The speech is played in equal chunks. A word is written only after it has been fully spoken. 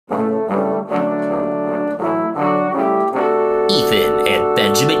Ethan and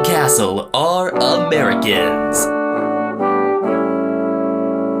Benjamin Castle are Americans.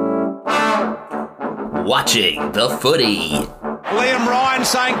 Watching the footy. Liam Ryan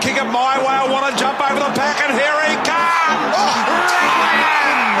saying, kick it my way, I want to jump over the pack, and here he comes!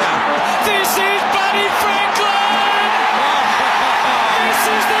 Ryan! This is Buddy Franklin! This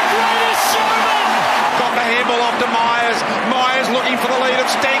is the greatest showman! Got the handball off to Myers. Myers looking for the lead of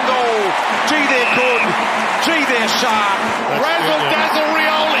Stengel. Gee, they're good. Gee, they're sharp. Razzle dazzle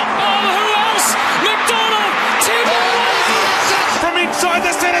Rioli. Oh, who else? McDonald! From inside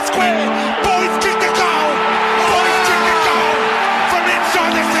the centre square. Boys kick the goal. Boys kick the goal. From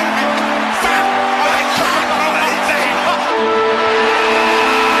inside the centre. Fat. I can't believe it.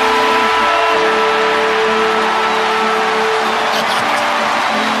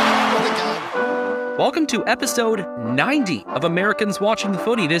 Welcome to episode 90 of Americans Watching the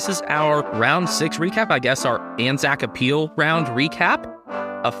Footy. This is our round 6 recap, I guess our Anzac Appeal round recap.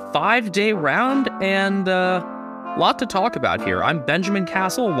 A 5-day round and a lot to talk about here. I'm Benjamin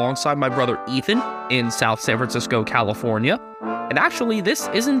Castle alongside my brother Ethan in South San Francisco, California. And actually, this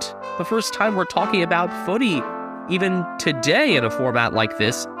isn't the first time we're talking about footy even today in a format like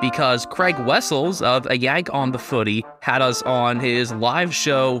this, because Craig Wessels of A Yank on the Footy had us on his live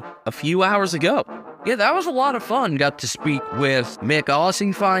show a few hours ago. Yeah, that was a lot of fun. Got to speak with Mick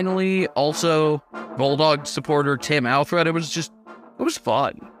Ossing finally, also Bulldog supporter Tim Alfred. It was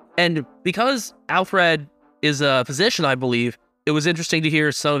fun. And because Alfred is a physician, I believe, it was interesting to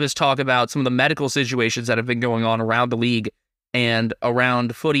hear some of his talk about some of the medical situations that have been going on around the league and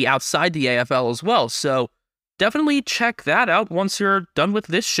around footy outside the AFL as well. So definitely check that out once you're done with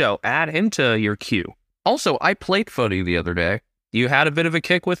this show. Add him to your queue. Also, I played footy the other day. You had a bit of a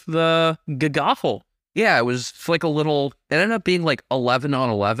kick with the Gagaffle. Yeah, it was like it ended up being like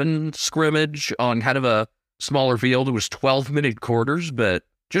 11-on-11 scrimmage on kind of a smaller field. It was 12-minute quarters, but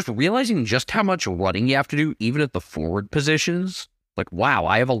just realizing just how much running you have to do, even at the forward positions. Like, wow,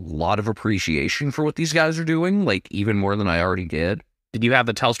 I have a lot of appreciation for what these guys are doing, like even more than I already did. Did you have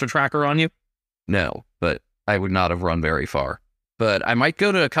the Telstra tracker on you? No, but I would not have run very far. But I might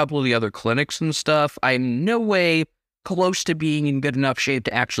go to a couple of the other clinics and stuff. I'm no way close to being in good enough shape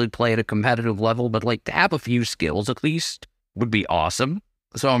to actually play at a competitive level, but like to have a few skills at least would be awesome.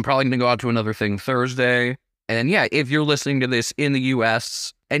 So I'm probably going to go out to another thing Thursday. And yeah, if you're listening to this in the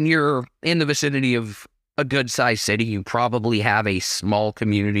US and you're in the vicinity of a good-sized city, you probably have a small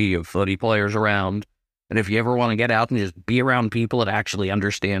community of footy players around. And if you ever want to get out and just be around people that actually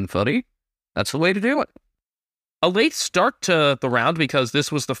understand footy, that's the way to do it. A late start to the round because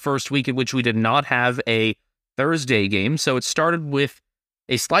this was the first week in which we did not have a Thursday game, so it started with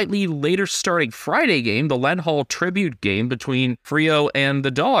a slightly later starting Friday game, the Len Hall tribute game between Freo and the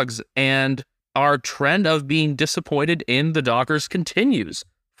Dogs, and our trend of being disappointed in the Dockers continues.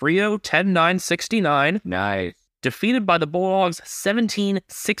 Freo 10-9-69. Nice. Defeated by the Bulldogs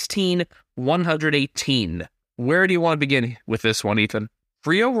 17-16-118. Where do you want to begin with this one, Ethan?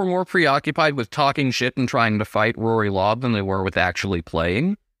 Freo were more preoccupied with talking shit and trying to fight Rory Lobb than they were with actually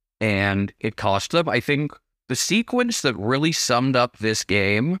playing, and it cost them. I think the sequence that really summed up this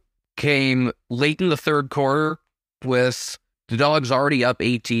game came late in the third quarter with the Dogs already up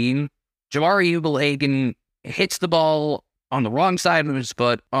 18. Jamari Ugle-Hagan hits the ball on the wrong side of his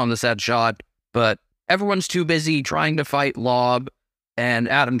foot on the set shot, but everyone's too busy trying to fight Lobb, and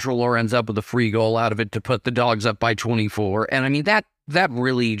Adam Treloar ends up with a free goal out of it to put the Dogs up by 24. And I mean, that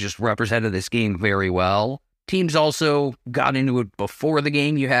really just represented this game very well. Teams also got into it before the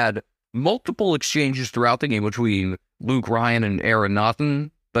game. You had multiple exchanges throughout the game between Luke Ryan and Aaron Naughton,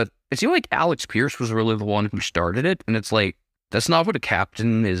 but it seemed like Alex Pierce was really the one who started it, and it's like, that's not what a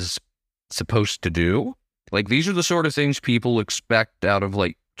captain is supposed to do. Like, these are the sort of things people expect out of,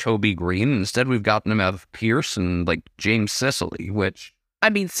 like, Toby Green. Instead, we've gotten them out of Pierce and, like, James Sicily, which, I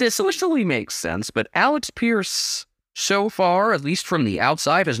mean, Sicily makes sense, but Alex Pierce, so far, at least from the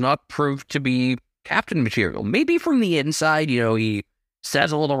outside, has not proved to be captain material. Maybe from the inside, you know, he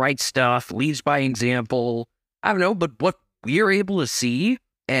says all the right stuff, leads by example. I don't know, but what we're able to see,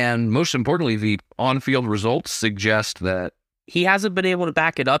 and most importantly, the on-field results suggest that he hasn't been able to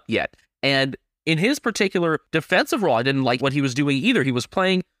back it up yet. And in his particular defensive role, I didn't like what he was doing either. He was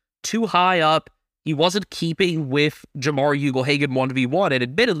playing too high up. He wasn't keeping with Jamari Ugle-Hagan 1v1, and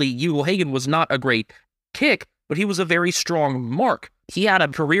admittedly, Ugle-Hagan was not a great kick, but he was a very strong mark. He had a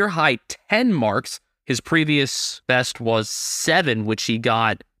career-high 10 marks. His previous best was 7, which he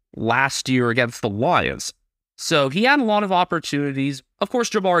got last year against the Lions. So he had a lot of opportunities. Of course,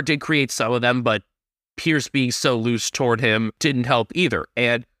 Jamar did create some of them, but Pierce being so loose toward him didn't help either.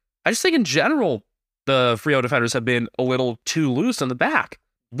 And I just think in general, the Freo defenders have been a little too loose in the back.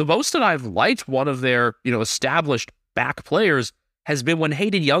 The most that I've liked one of their, established back players has been when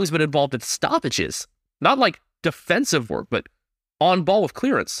Hayden Young's been involved in stoppages. Not like defensive work, but on ball with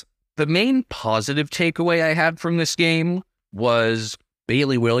clearance. The main positive takeaway I had from this game was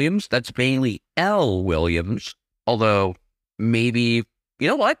Bailey Williams. That's Bailey L. Williams. Although, maybe, you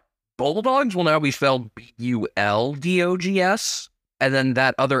know what? Bulldogs will now be spelled Buldogs, and then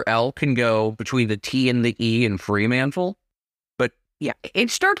that other L can go between the T and the E in Fremantle. But yeah,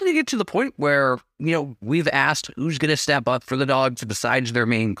 it's starting to get to the point where, we've asked who's going to step up for the Dogs besides their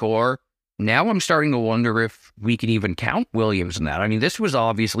main core. Now I'm starting to wonder if we can even count Williams in that. I mean, this was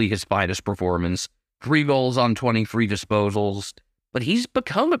obviously his finest performance. 3 goals on 23 disposals, but he's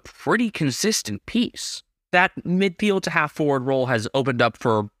become a pretty consistent piece. That midfield to half forward role has opened up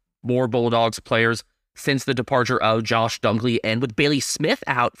for more Bulldogs players since the departure of Josh Dunkley, and with Bailey Smith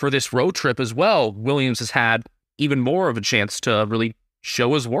out for this road trip as well, Williams has had even more of a chance to really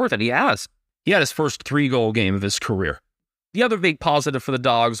show his worth, and he has. He had his first 3-goal game of his career. The other big positive for the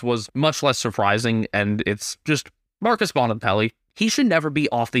Dogs was much less surprising, and it's just Marcus Bontempelli. He should never be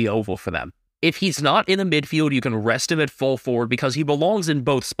off the oval for them. If he's not in the midfield, you can rest him at full forward because he belongs in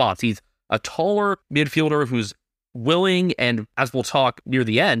both spots. He's a taller midfielder who's willing and, as we'll talk near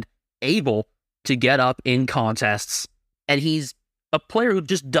the end, able to get up in contests. And he's a player who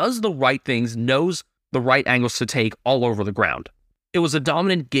just does the right things, knows the right angles to take all over the ground. It was a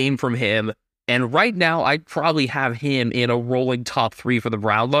dominant game from him. And right now, I'd probably have him in a rolling top 3 for the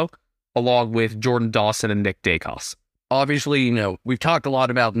Brownlow, along with Jordan Dawson and Nick Dacos. Obviously, we've talked a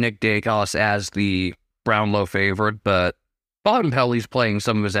lot about Nick Dacos as the Brownlow favorite, but Bontempelli's playing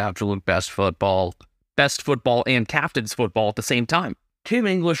some of his absolute best football and captain's football at the same time. Tim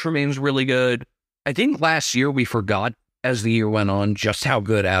English remains really good. I think last year we forgot, as the year went on, just how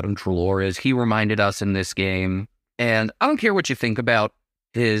good Adam Treloar is. He reminded us in this game. And I don't care what you think about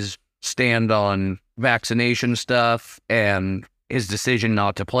his stand on vaccination stuff and his decision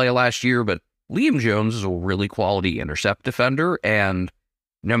not to play last year, but Liam Jones is a really quality intercept defender, and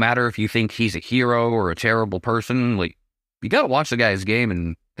no matter if you think he's a hero or a terrible person, you gotta watch the guy's game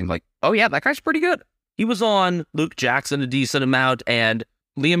and think oh yeah, that guy's pretty good. He was on Luke Jackson a decent amount, and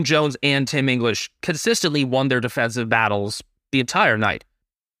Liam Jones and Tim English consistently won their defensive battles the entire night.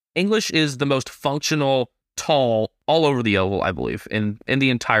 English is the most functional, tall, all over the oval, I believe, in the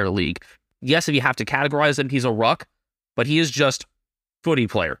entire league. Yes, if you have to categorize him, he's a ruck, but he is just footy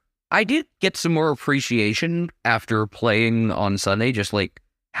player. I did get some more appreciation after playing on Sunday, just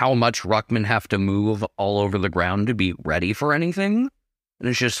how much ruckmen have to move all over the ground to be ready for anything. And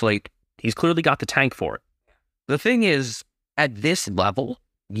it's just he's clearly got the tank for it. The thing is, at this level,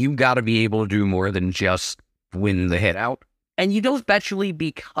 you got to be able to do more than just win the hit out. And you know, especially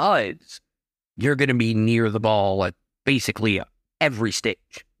because you're going to be near the ball at basically every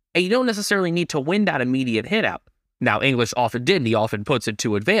stage. And you don't necessarily need to win that immediate hit out. Now, English often did, and he often puts it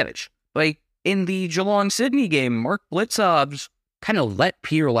to advantage. In the Geelong-Sydney game, Mark Blitzobs kind of let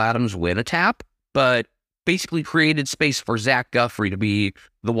Peter Adams win a tap, but basically created space for Zach Guthrie to be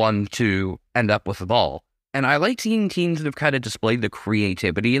the one to end up with the ball. And I like seeing teams that have kind of displayed the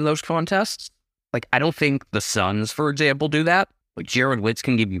creativity in those contests. I don't think the Suns, for example, do that. Jared Witz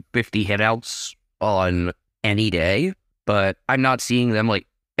can give you 50 hitouts on any day, but I'm not seeing them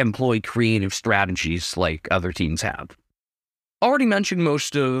employ creative strategies like other teams have. Already mentioned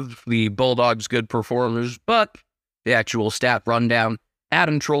most of the Bulldogs' good performers, but the actual stat rundown: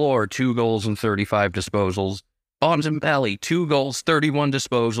 Adam Treloar, 2 goals and 35 disposals. Bontempelli, 2 goals, 31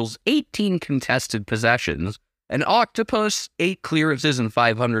 disposals, 18 contested possessions. An octopus, 8 clearances and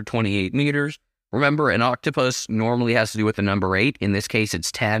 528 meters. Remember, an octopus normally has to do with the number 8. In this case,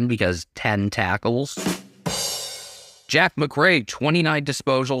 it's 10 because 10 tackles. Jack McRae, 29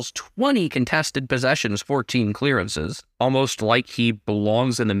 disposals, 20 contested possessions, 14 clearances. Almost like he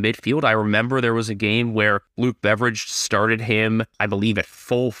belongs in the midfield. I remember there was a game where Luke Beveridge started him, I believe, at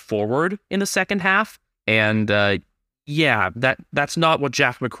full forward in the second half. And that's not what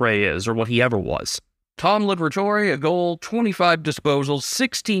Jack McRae is or what he ever was. Tom Liberatore, a goal, 25 disposals,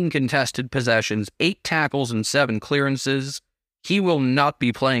 16 contested possessions, 8 tackles and 7 clearances. He will not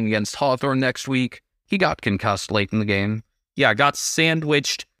be playing against Hawthorn next week. He got concussed late in the game. Yeah, got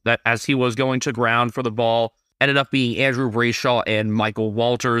sandwiched that as he was going to ground for the ball. Ended up being Andrew Brayshaw and Michael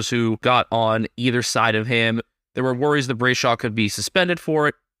Walters who got on either side of him. There were worries that Brayshaw could be suspended for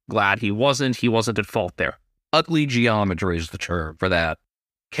it. Glad he wasn't. He wasn't at fault there. Ugly geometry is the term for that.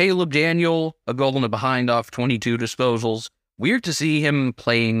 Caleb Daniel, a goal in the behind off 22 disposals. Weird to see him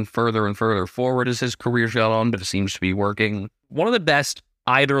playing further and further forward as his career's got on, but it seems to be working. One of the best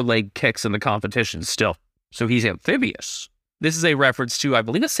either leg kicks in the competition still. So he's amphibious. This is a reference to, I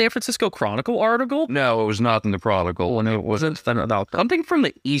believe, a San Francisco Chronicle article. No, it was not in the Chronicle, and it wasn't something from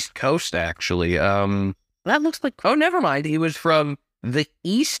the East Coast, actually. That looks like, Oh, never mind. He was from the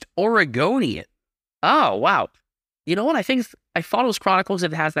East Oregonian. oh, wow. You know what? I thought it was Chronicles.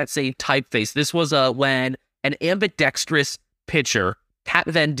 It has that same typeface. This was when an ambidextrous pitcher, Pat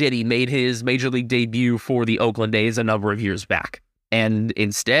Venditti, made his major league debut for the Oakland A's a number of years back. And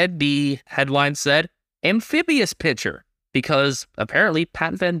instead, the headline said, amphibious pitcher, because apparently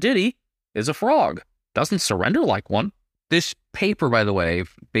Pat Venditti is a frog. Doesn't surrender like one. This paper, by the way,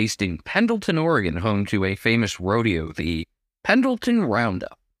 based in Pendleton, Oregon, home to a famous rodeo, the Pendleton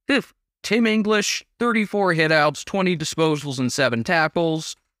Roundup. Tim English, 34 hitouts, 20 disposals, and 7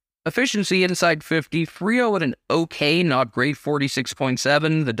 tackles. Efficiency inside 50. Frio at an okay, not great,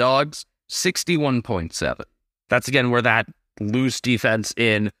 46.7. The Dogs, 61.7. That's again where that loose defense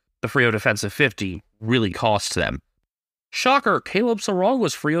in the Frio defensive 50 really costs them. Shocker, Caleb Sarong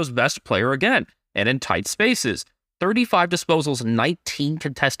was Frio's best player again, and in tight spaces. 35 disposals, 19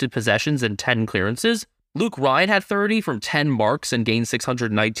 contested possessions, and 10 clearances. Luke Ryan had 30 from 10 marks and gained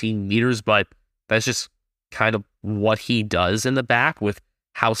 619 meters, but that's just kind of what he does in the back with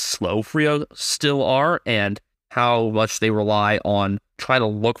how slow Frio still are and how much they rely on trying to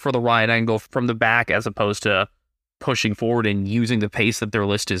look for the right angle from the back as opposed to pushing forward and using the pace that their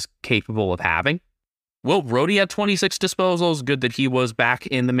list is capable of having. Will Brody had 26 disposals. Good that he was back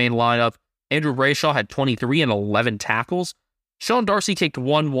in the main lineup. Andrew Brayshaw had 23 and 11 tackles. Sean Darcy kicked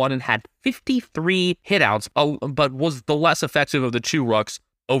 1-1 and had 53 hitouts, but was the less effective of the two rucks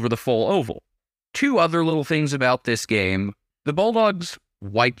over the full oval. Two other little things about this game. The Bulldogs'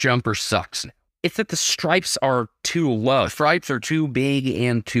 white jumper sucks. It's that the stripes are too low. Stripes are too big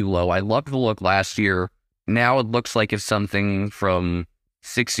and too low. I loved the look last year. Now it looks like it's something from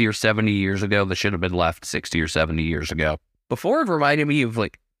 60 or 70 years ago that should have been left 60 or 70 years ago. Before, it reminded me of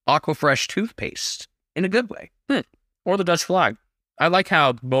like Aquafresh toothpaste in a good way. Or the Dutch flag. I like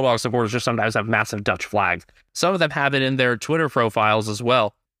how Bulldog supporters just sometimes have massive Dutch flags. Some of them have it in their Twitter profiles as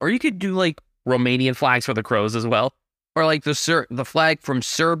well. Or you could do like Romanian flags for the Crows as well. Or like the flag from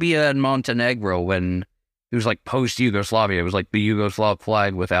Serbia and Montenegro when it was like post-Yugoslavia. It was like the Yugoslav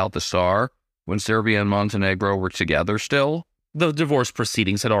flag without the star when Serbia and Montenegro were together still. The divorce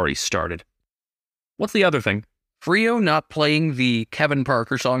proceedings had already started. What's the other thing? Frio not playing the Kevin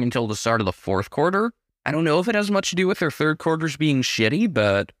Parker song until the start of the fourth quarter. I don't know if it has much to do with their third quarters being shitty,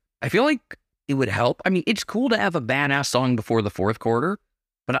 but I feel like it would help. I mean, it's cool to have a badass song before the fourth quarter,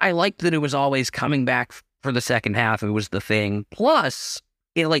 but I liked that it was always coming back for the second half. It was the thing. Plus,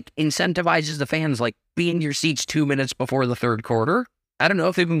 it like incentivizes the fans, like be in your seats 2 minutes before the third quarter. I don't know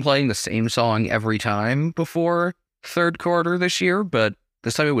if they've been playing the same song every time before third quarter this year, but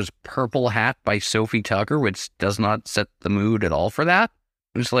this time it was Purple Hat by Sophie Tucker, which does not set the mood at all for that.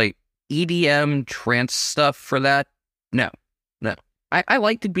 It was like EDM trance stuff for that. No. I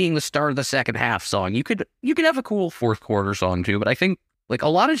liked it being the start of the second half song. You could have a cool fourth quarter song too, but I think like a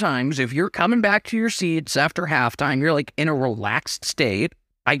lot of times if you're coming back to your seats after halftime, you're like in a relaxed state.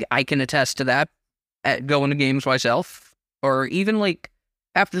 I can attest to that at going to games myself, or even like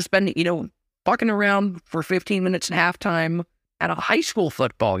after spending, fucking around for 15 minutes at halftime at a high school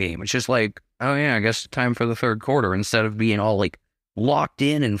football game. It's just like, oh yeah, I guess time for the third quarter instead of being all like locked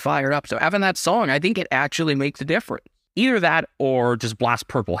in and fired up. So having that song, I think it actually makes a difference. Either that or just blast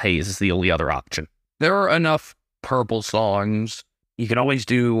Purple Haze is the only other option. There are enough Purple songs. You can always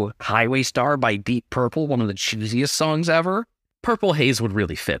do Highway Star by Deep Purple, one of the cheesiest songs ever. Purple Haze would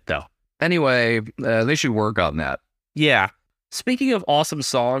really fit, though. Anyway, they should work on that. Yeah. Speaking of awesome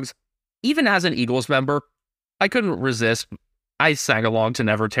songs, even as an Eagles member, I couldn't resist. I sang along to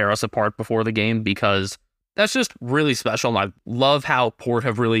Never Tear Us Apart before the game because that's just really special. And I love how Port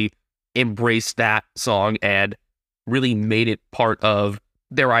have really embraced that song and really made it part of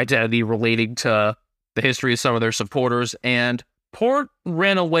their identity relating to the history of some of their supporters. And Port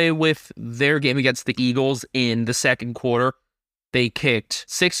ran away with their game against the Eagles in the second quarter. They kicked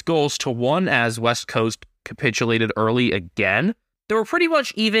 6-1 as West Coast capitulated early again. They were pretty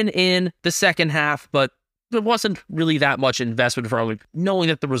much even in the second half, but there wasn't really that much investment from them, knowing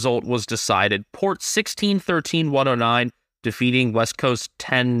that the result was decided. Port 16-13-109, defeating West Coast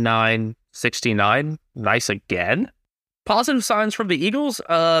 10-9-69. Nice again. Positive signs from the Eagles.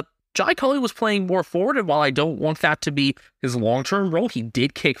 Jai Culley was playing more forward, and while I don't want that to be his long-term role, he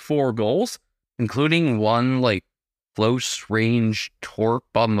did kick 4 goals, including one, like, close-range torp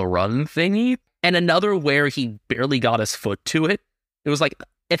on the run thingy, and another where he barely got his foot to it. It was like,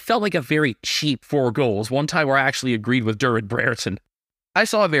 it felt like a very cheap 4 goals. One time where I actually agreed with Dermot Brereton. I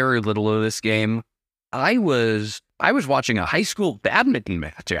saw very little of this game. I was watching a high school badminton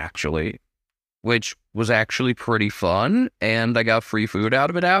match, actually, which was actually pretty fun, and I got free food out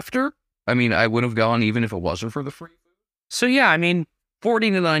of it after. I mean, I would have gone even if it wasn't for the free food. So yeah, I mean,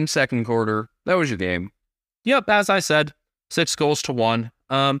 40-9 second quarter. That was your game. Yep, as I said, 6-1.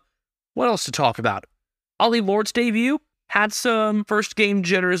 What else to talk about? Ollie Lord's debut had some first game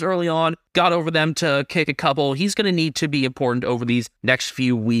jitters early on, got over them to kick a couple. He's going to need to be important over these next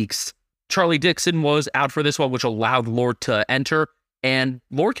few weeks. Charlie Dixon was out for this one, which allowed Lord to enter, and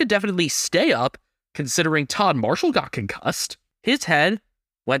Lord could definitely stay up, considering Todd Marshall got concussed. His head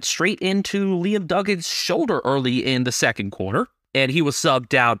went straight into Liam Duggan's shoulder early in the second quarter, and he was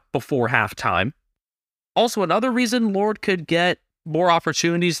subbed out before halftime. Also, another reason Lord could get more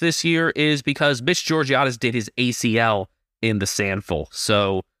opportunities this year is because Mitch Georgiades did his ACL in the Sandful.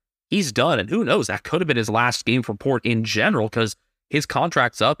 So he's done, and who knows, that could have been his last game for Port in general because his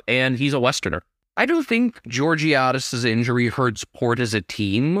contract's up and he's a Westerner. I don't think Georgiades' injury hurts Port as a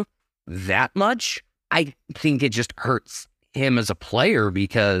team that much. I think it just hurts him as a player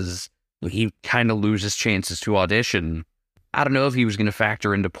because he kind of loses chances to audition. I don't know if he was going to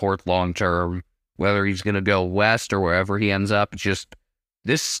factor into Port long term, whether he's going to go west or wherever he ends up. Just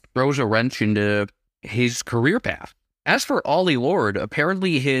this throws a wrench into his career path. As for Ollie Lord,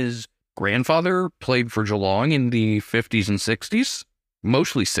 apparently his grandfather played for Geelong in the 50s and 60s,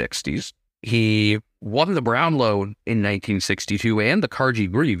 mostly 60s. He won the Brownlow in 1962 and the Cargie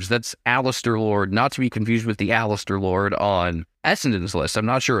Greaves. That's Alistair Lord, not to be confused with the Alistair Lord on Essendon's list. I'm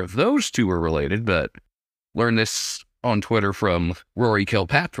not sure if those two are related, but learned this on Twitter from Rory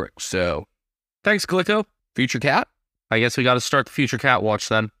Kilpatrick. So Thanks, Glico. Future Cat? I guess we got to start the Future Cat watch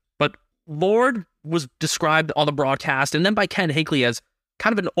then. But Lord was described on the broadcast and then by Ken Hinckley as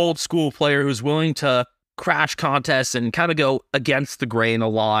kind of an old school player who's willing to crash contests and kind of go against the grain a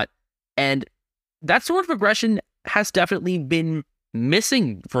lot. And that sort of aggression has definitely been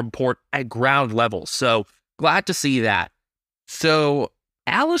missing from Port at ground level. So glad to see that. So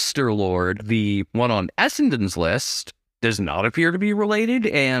Alistair Lord, the one on Essendon's list, does not appear to be related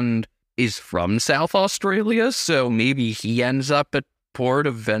and is from South Australia. So maybe he ends up at Port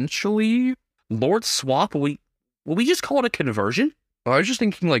eventually. Lord swap, will we just call it a conversion? I was just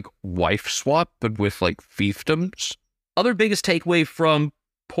thinking like wife swap, but with like fiefdoms. Other biggest takeaway from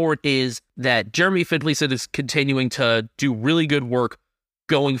Port is that Jeremy Finlayson is continuing to do really good work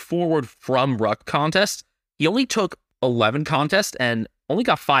going forward from ruck contests. He only took 11 contests and only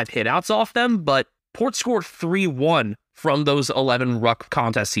got 5 hitouts off them, but Port scored 3-1 from those 11 ruck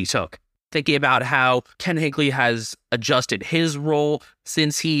contests he took. Thinking about how Ken Hinckley has adjusted his role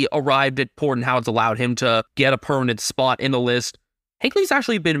since he arrived at Port and how it's allowed him to get a permanent spot in the list. Hinckley's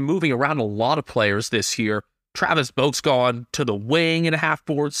actually been moving around a lot of players this year. Travis Boak's gone to the wing in a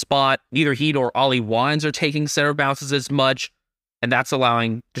half-forward spot. Neither he nor Ollie Wines are taking center bounces as much, and that's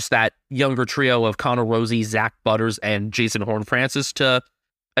allowing just that younger trio of Connor Rosie, Zach Butters, and Jason Horne-Francis to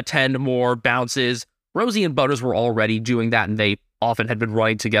attend more bounces. Rosie and Butters were already doing that, and they often had been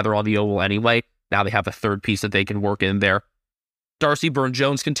running together on the oval anyway. Now they have a third piece that they can work in there. Darcy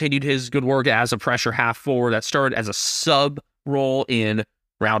Byrne-Jones continued his good work as a pressure half-forward that started as a sub role in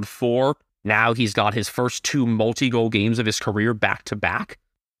round 4. Now he's got his first 2 multi-goal games of his career back-to-back.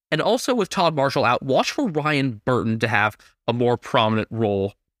 And also with Todd Marshall out, watch for Ryan Burton to have a more prominent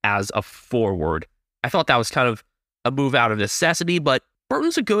role as a forward. I thought that was kind of a move out of necessity, but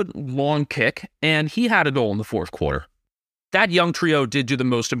Burton's a good long kick, and he had a goal in the fourth quarter. That young trio did do the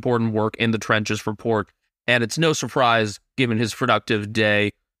most important work in the trenches for Port, and it's no surprise, given his productive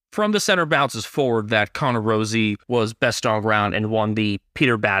day, from the center bounces forward that Connor Rosie was best on ground and won the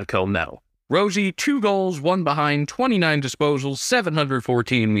Peter Badco medal. Rosie, 2 goals, 1 behind, 29 disposals,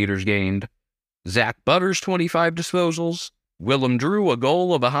 714 meters gained. Zach Butters, 25 disposals. Willem Drew, a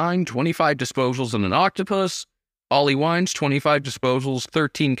goal, a behind, 25 disposals and an octopus. Ollie Wines, 25 disposals,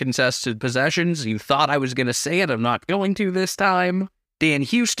 13 contested possessions. You thought I was going to say it, I'm not going to this time. Dan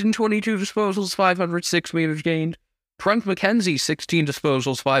Houston, 22 disposals, 506 meters gained. Trent McKenzie, 16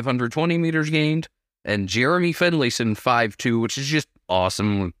 disposals, 520 meters gained. And Jeremy Finlayson, 5'2", which is just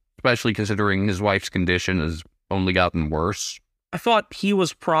awesome, especially considering his wife's condition has only gotten worse. I thought he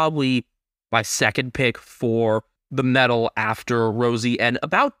was probably my second pick for the medal after Rosie. And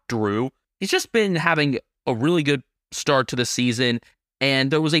about Drew, he's just been having a really good start to the season.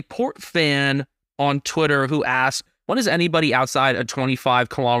 And there was a Port fan on Twitter who asked, when is anybody outside a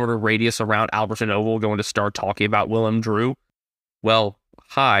 25-kilometer radius around Alberton Oval going to start talking about Willem Drew? Well,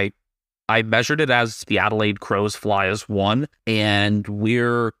 hi. I measured it as the Adelaide Crows fly as 1, and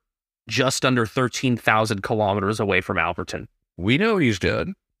we're just under 13,000 kilometers away from Alberton. We know he's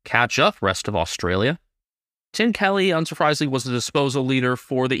good. Catch up, rest of Australia. Tim Kelly, unsurprisingly, was the disposal leader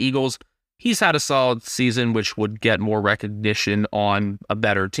for the Eagles. He's had a solid season, which would get more recognition on a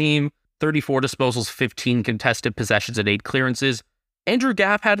better team. 34 disposals, 15 contested possessions, and 8 clearances. Andrew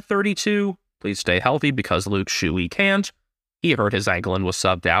Gaff had 32. Please stay healthy because Luke Shuey can't. He hurt his ankle and was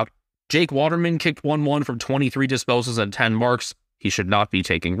subbed out. Jake Waterman kicked 1-1 from 23 disposals and 10 marks. He should not be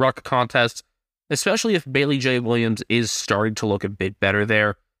taking ruck contests, especially if Bailey J. Williams is starting to look a bit better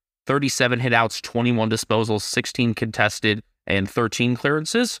there. 37 hitouts, 21 disposals, 16 contested, and 13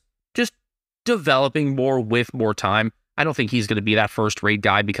 clearances. Just developing more with more time. I don't think he's going to be that first-rate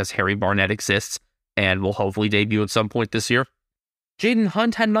guy because Harry Barnett exists and will hopefully debut at some point this year. Jaden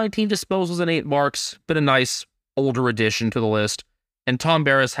Hunt had 19 disposals and 8 marks, but a nice older addition to the list. And Tom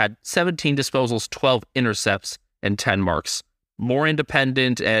Barris had 17 disposals, 12 intercepts, and 10 marks. More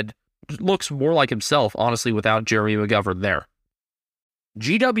independent and looks more like himself, honestly, without Jeremy McGovern there.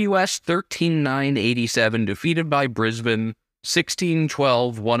 GWS 13-9-87, defeated by Brisbane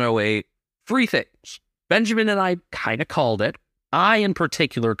 16-12-108. 3 things. Benjamin and I kind of called it. I, in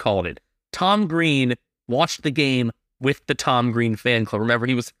particular, called it. Tom Green watched the game with the Tom Green fan club. Remember,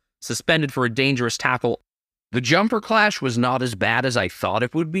 he was suspended for a dangerous tackle. The jumper clash was not as bad as I thought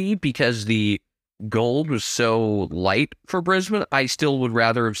it would be because the gold was so light for Brisbane. I still would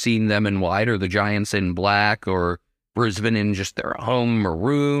rather have seen them in white or the Giants in black or Brisbane in just their home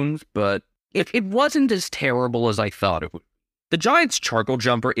maroons, but it wasn't as terrible as I thought it would. The Giants' charcoal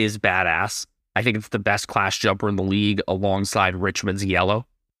jumper is badass. I think it's the best clash jumper in the league alongside Richmond's yellow.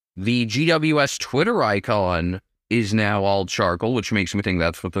 The GWS Twitter icon is now all charcoal, which makes me think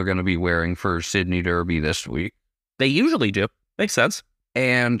that's what they're going to be wearing for Sydney Derby this week. They usually do. Makes sense.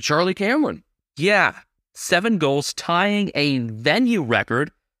 And Charlie Cameron. Yeah. 7 goals, tying a venue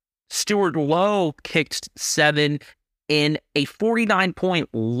record. Stuart Lowe kicked 7 in a 49-point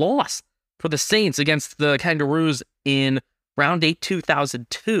loss for the Saints against the Kangaroos in round 8,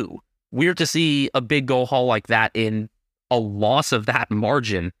 2002. Weird to see a big goal haul like that in a loss of that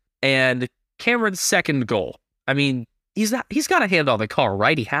margin. And Cameron's second goal. I mean, he's got a hand on the car,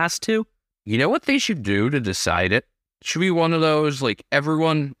 right? He has to. You know what they should do to decide it? Should be one of those, like,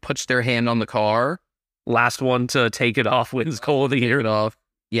 everyone puts their hand on the car. Last one to take it off wins goal of the year. Off.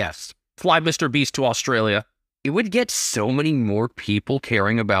 Yes. Fly MrBeast to Australia. It would get so many more people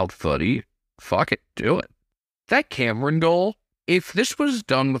caring about footy. Fuck it, do it. That Cameron goal, if this was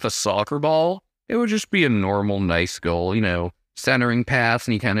done with a soccer ball, it would just be a normal, nice goal, you know, centering pass,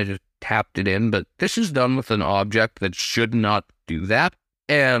 and he kind of just tapped it in. But this is done with an object that should not do that.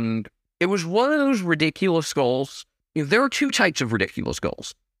 And it was one of those ridiculous goals. You know, there are 2 types of ridiculous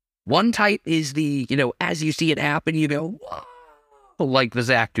goals. One type is the, you know, as you see it happen, you go, whoa, like the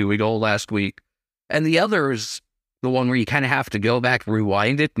Zach Dewey goal last week. And the other is the one where you kind of have to go back,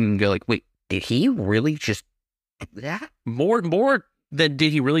 rewind it, and go like, wait, did he really just do that? More than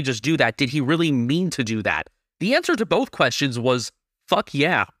did he really just do that? Did he really mean to do that? The answer to both questions was, fuck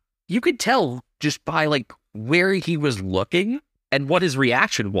yeah. You could tell just by, like, where he was looking and what his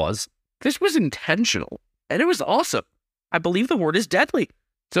reaction was. This was intentional. And it was awesome. I believe the word is deadly.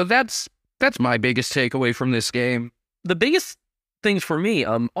 So that's my biggest takeaway from this game. The biggest things for me,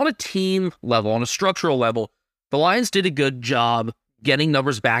 on a team level, on a structural level, the Lions did a good job getting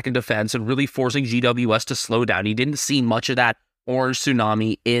numbers back in defense and really forcing GWS to slow down. You didn't see much of that orange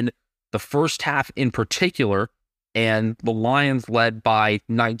tsunami in the first half in particular, and the Lions led by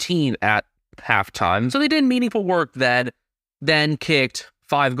 19 at halftime. So they did meaningful work then kicked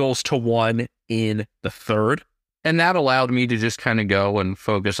 5 goals to 1 in the third. And that allowed me to just kind of go and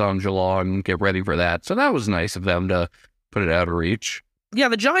focus on Geelong and get ready for that. So that was nice of them to put it out of reach. Yeah,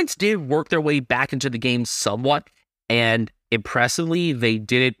 the Giants did work their way back into the game somewhat. And impressively, they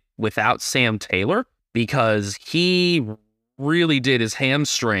did it without Sam Taylor because he really did his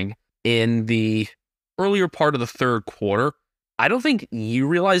hamstring in the earlier part of the third quarter. I don't think you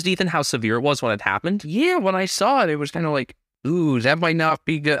realized, Ethan, how severe it was when it happened. Yeah, when I saw it, it was kind of like, ooh, that might not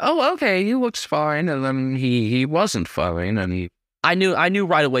be good. Oh, okay, he looks fine. And then he wasn't fine. And I knew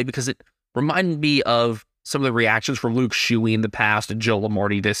right away because it reminded me of some of the reactions from Luke Shuey in the past and Joe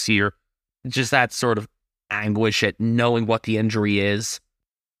Lamarty this year. Just that sort of anguish at knowing what the injury is.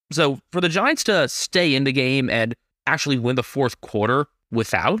 So for the Giants to stay in the game and actually win the fourth quarter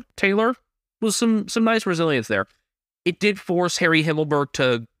without Taylor was some nice resilience there. It did force Harry Himmelberg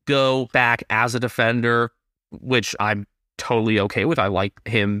to go back as a defender, which I'm totally okay with. I like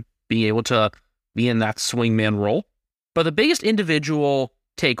him being able to be in that swingman role. But the biggest individual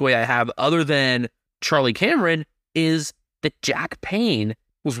takeaway I have, other than Charlie Cameron, is that Jack Payne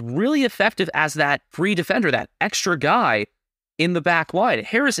was really effective as that free defender, that extra guy in the back line.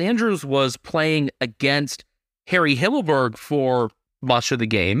 Harris Andrews was playing against Harry Himmelberg for much of the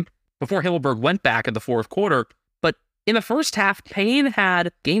game before Himmelberg went back in the fourth quarter. But in the first half, Payne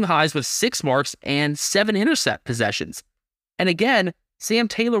had game highs with 6 marks and 7 intercept possessions. And again, Sam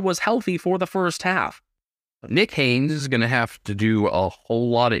Taylor was healthy for the first half. Nick Haynes is going to have to do a whole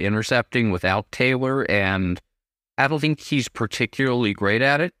lot of intercepting without Taylor, and I don't think he's particularly great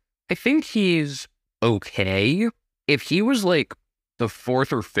at it. I think he's okay. If he was like the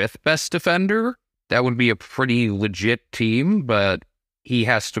 4th or 5th best defender, that would be a pretty legit team, but he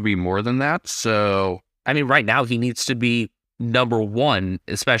has to be more than that. So, I mean, right now he needs to be number 1,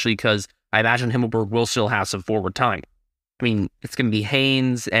 especially because I imagine Himmelberg will still have some forward time. I mean, it's going to be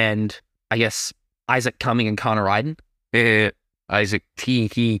Haynes and, I guess, Isaac Cumming and Connor Iden. Isaac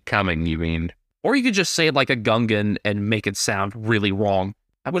T. Cumming, you mean? Or you could just say it like a Gungan and make it sound really wrong.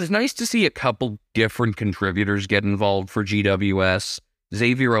 It was nice to see a couple different contributors get involved for GWS.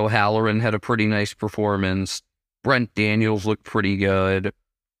 Xavier O'Halloran had a pretty nice performance. Brent Daniels looked pretty good.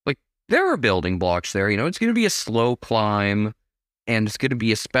 Like, there are building blocks there. You know, it's going to be a slow climb, and it's going to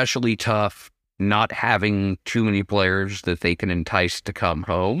be especially tough not having too many players that they can entice to come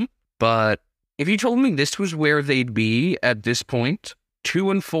home. But if you told me this was where they'd be at this point,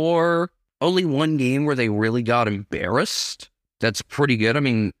 2-4, only one game where they really got embarrassed, that's pretty good. I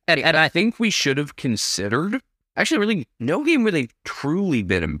mean, and I think we should have considered, actually really no game where they've truly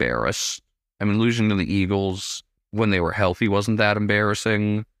been embarrassed. I mean, losing to the Eagles when they were healthy wasn't that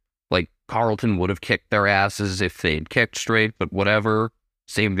embarrassing. Like, Carlton would have kicked their asses if they'd kicked straight, but whatever.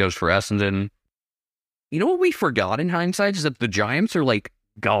 Same goes for Essendon. You know what we forgot in hindsight is that the Giants are like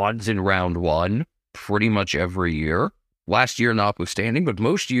gods in round 1 pretty much every year. Last year notwithstanding, but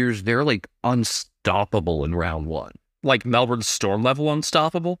most years they're like unstoppable in round 1. Like Melbourne Storm level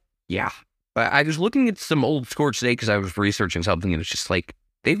unstoppable? Yeah. I was looking at some old scores today because I was researching something, and it's just like,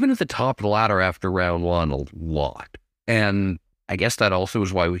 they've been at the top of the ladder after round 1 a lot. And I guess that also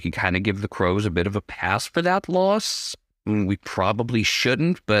is why we can kind of give the Crows a bit of a pass for that loss. I mean, we probably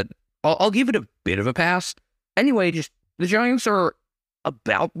shouldn't, but I'll give it a bit of a pass. Anyway, just the Giants are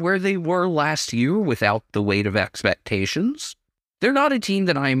about where they were last year without the weight of expectations. They're not a team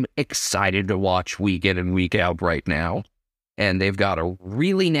that I'm excited to watch week in and week out right now. And they've got a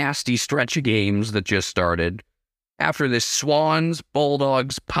really nasty stretch of games that just started. After this, Swans,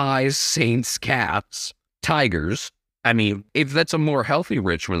 Bulldogs, Pies, Saints, Cats, Tigers. I mean, if that's a more healthy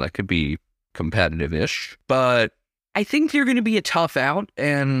Richmond, that could be competitive-ish. But I think they're going to be a tough out,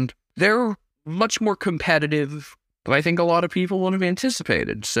 and they're much more competitive than I think a lot of people would have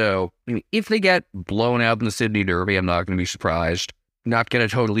anticipated. So, I mean, if they get blown out in the Sydney Derby, I'm not going to be surprised. Not going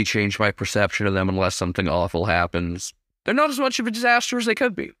to totally change my perception of them unless something awful happens. They're not as much of a disaster as they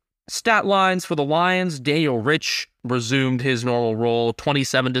could be. Stat lines for the Lions: Daniel Rich resumed his normal role,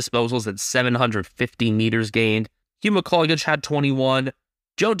 27 disposals at 750 meters gained. Hugh McCluggage had 21.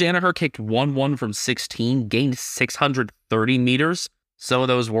 Joe Danaher kicked 1-1 from 16, gained 630 meters. Some of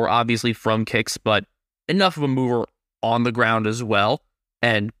those were obviously from kicks, but enough of a mover on the ground as well.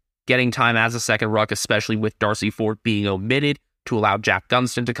 And getting time as a second ruck, especially with Darcy Ford being omitted to allow Jack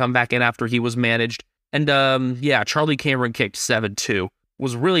Dunstan to come back in after he was managed. And Charlie Cameron kicked 7-2.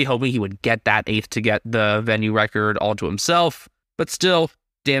 Was really hoping he would get that 8th to get the venue record all to himself, but still,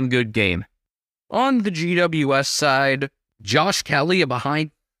 damn good game. On the GWS side, Josh Kelly behind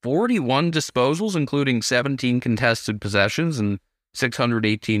 41 disposals, including 17 contested possessions and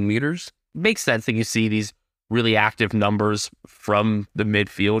 618 meters. Makes sense that you see these really active numbers from the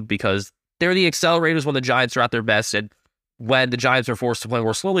midfield because they're the accelerators when the Giants are at their best, and when the Giants are forced to play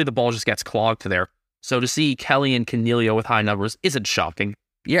more slowly, the ball just gets clogged there. So to see Kelly and Canelio with high numbers isn't shocking.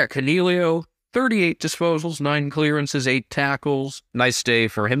 Yeah, Canelio, 38 disposals, 9 clearances, 8 tackles. Nice day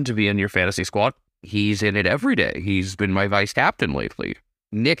for him to be in your fantasy squad. He's in it every day. He's been my vice captain lately.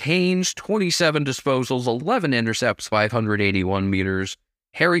 Nick Haynes, 27 disposals, 11 intercepts, 581 meters.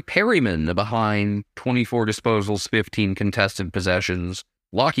 Harry Perryman behind, 24 disposals, 15 contested possessions.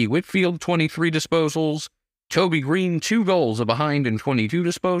 Lockie Whitfield, 23 disposals. Toby Green, 2 goals behind and 22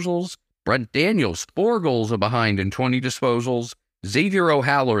 disposals. Brent Daniels, 4 goals behind and 20 disposals. Xavier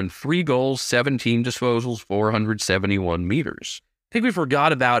O'Halloran, 3 goals, 17 disposals, 471 meters. I think we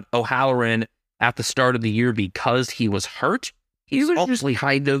forgot about O'Halloran at the start of the year because he was hurt. He was just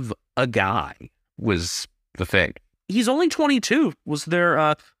kind of a guy, was the thing. He's only 22. Was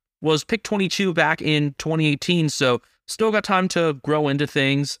picked 22 back in 2018, so still got time to grow into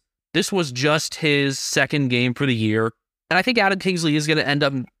things. This was just his second game for the year, and I think Adam Kingsley is going to end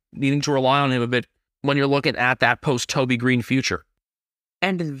up needing to rely on him a bit when you're looking at that post-Toby Green future.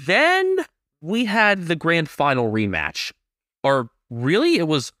 And then we had the grand final rematch. or really it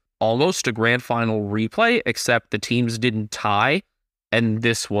was almost a grand final replay, except the teams didn't tie, and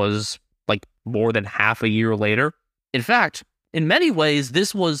this was like more than half a year later. In fact, in many ways,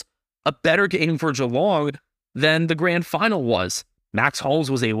 this was a better game for Geelong than the grand final was. Max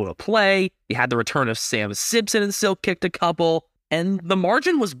Holmes was able to play, he had the return of Sam Simpson and still kicked a couple, and the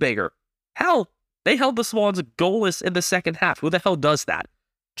margin was bigger. Hell, they held the Swans goalless in the second half. Who the hell does that?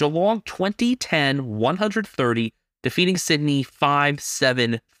 Geelong 20-10, 130, defeating Sydney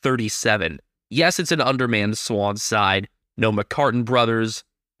 5-7-37. Yes, it's an undermanned Swans side. No McCartan brothers,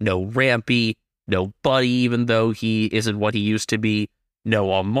 no Rampy, no Buddy, even though he isn't what he used to be,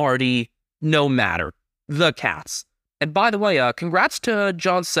 no Marty, no matter. The Cats. And by the way, congrats to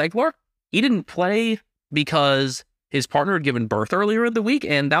John Segler. He didn't play because his partner had given birth earlier in the week,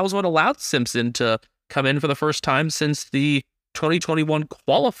 and that was what allowed Simpson to come in for the first time since the 2021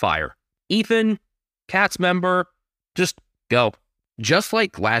 qualifier. Ethan, Cats member, just go. Just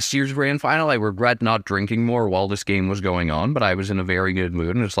like last year's grand final, I regret not drinking more while this game was going on, but I was in a very good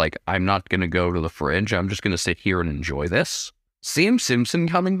mood, and it's like, I'm not going to go to the fridge. I'm just going to sit here and enjoy this. Sam Simpson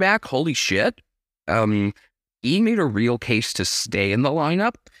coming back, holy shit. He made a real case to stay in the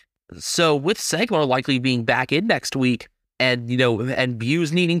lineup. So with Segler likely being back in next week, and and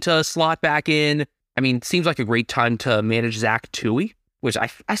Buse needing to slot back in, I mean, seems like a great time to manage Zach Toohey, which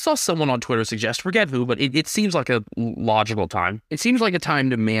I saw someone on Twitter suggest, forget who, but it seems like a logical time. It seems like a time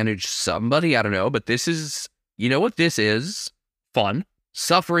to manage somebody, I don't know, but this is, you know what this is? Fun.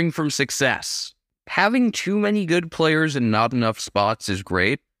 Suffering from success. Having too many good players and not enough spots is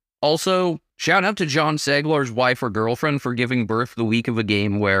great. Also, shout out to John Segler's wife or girlfriend for giving birth the week of a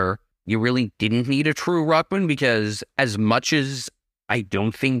game where you really didn't need a true ruckman, because as much as I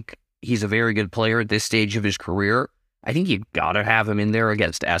don't think he's a very good player at this stage of his career, I think you gotta have him in there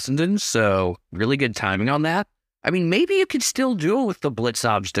against Essendon, so really good timing on that. I mean, maybe you could still do it with the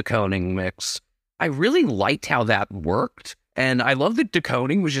Blitzobs De Koning mix. I really liked how that worked, and I love that De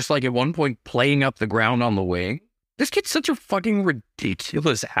Koning was just like at one point playing up the ground on the wing. This kid's such a fucking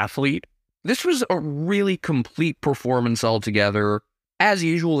ridiculous athlete. This was a really complete performance altogether. As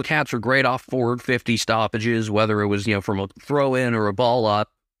usual, the Cats were great off forward 50 stoppages, whether it was, from a throw-in or a ball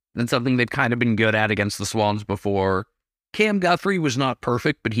up. That's something they'd kind of been good at against the Swans before. Cam Guthrie was not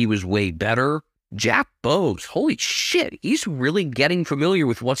perfect, but he was way better. Jack Bowes, holy shit, he's really getting familiar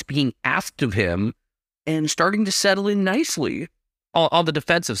with what's being asked of him and starting to settle in nicely. On the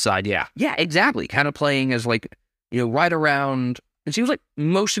defensive side, yeah. Yeah, exactly. Kind of playing as right around, it seems like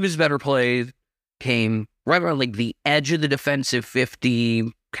most of his better plays came right around the edge of the defensive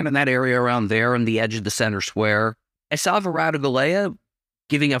 50, kind of that area around there on the edge of the center square. I saw Galea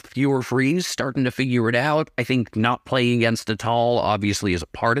giving up fewer frees, starting to figure it out. I think not playing against the tall obviously is a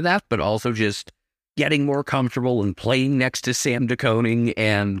part of that, but also just getting more comfortable and playing next to Sam De Koning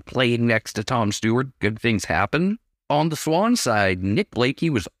and playing next to Tom Stewart. Good things happen. On the Swan side, Nick Blakey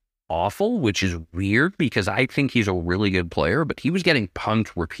was awful, which is weird because I think he's a really good player, but he was getting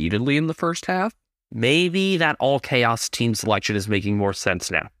punked repeatedly in the first half. Maybe that all-chaos team selection is making more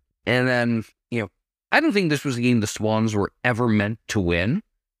sense now. And then, I don't think this was a game the Swans were ever meant to win.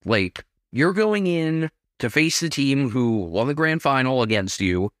 You're going in to face the team who won the grand final against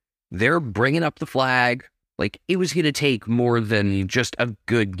you. They're bringing up the flag. It was going to take more than just a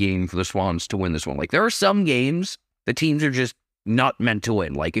good game for the Swans to win this one. There are some games the teams are just not meant to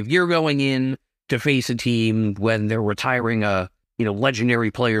win. If you're going in to face a team when they're retiring a,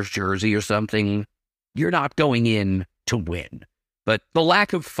 legendary player's jersey or something, you're not going in to win. But the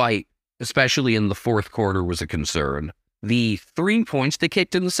lack of fight, especially in the fourth quarter, was a concern. The 3 points they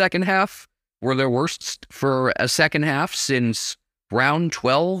kicked in the second half were their worst for a second half since round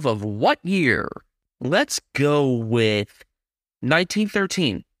 12 of what year? Let's go with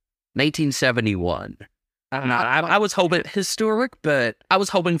 1913. 1971. I was hoping historic, but I was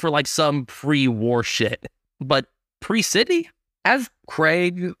hoping for some pre-war shit. But pre-Sydney? As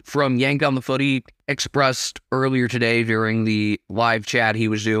Craig from Yank on the Footy expressed earlier today during the live chat he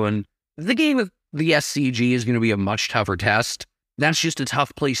was doing, the game of the SCG is going to be a much tougher test. That's just a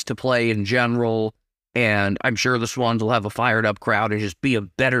tough place to play in general, and I'm sure the Swans will have a fired-up crowd and just be a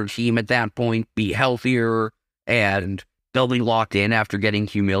better team at that point, be healthier, and they'll be locked in after getting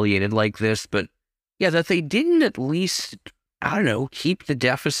humiliated like this. But yeah, that they didn't at least, keep the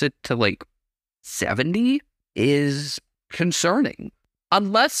deficit to 70 is concerning.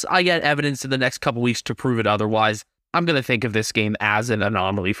 Unless I get evidence in the next couple weeks to prove it otherwise, I'm going to think of this game as an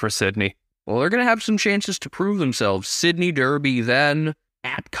anomaly for Sydney. Well, they're going to have some chances to prove themselves. Sydney Derby, then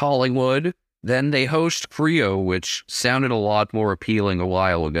at Collingwood, then they host Freo, which sounded a lot more appealing a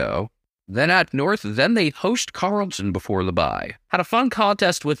while ago. then at North, then they host Carleton before the bye. Had a fun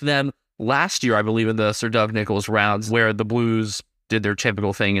contest with them last year, I believe, in the Sir Doug Nicholls rounds, where the Blues did their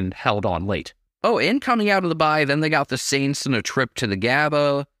typical thing and held on late. Oh, and coming out of the bye, then they got the Saints and a trip to the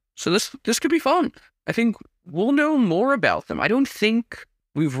GABA. So this could be fun. I think we'll know more about them. I don't think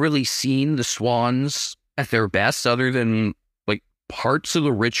we've really seen the Swans at their best other than like parts of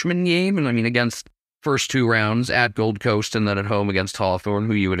the Richmond game. And I mean, against first two rounds at Gold Coast and then at home against Hawthorn,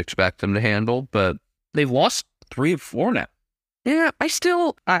 who you would expect them to handle. But they've lost 3 of 4 now. Yeah, I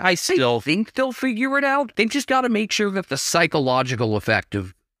still think they'll figure it out. They've just got to make sure that the psychological effect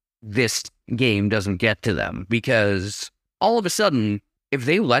of this game doesn't get to them, because all of a sudden, if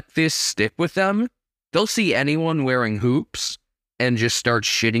they let this stick with them, they'll see anyone wearing hoops and just start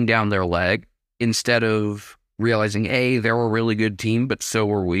shitting down their leg instead of realizing, hey, they're a really good team, but so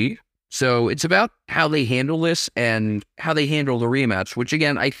are we. So it's about how they handle this and how they handle the rematch, which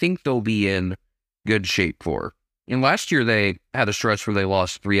again, I think they'll be in good shape for. And last year, they had a stretch where they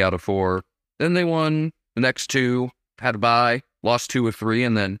lost 3 out of 4. Then they won the next 2, had a bye, lost 2 of 3,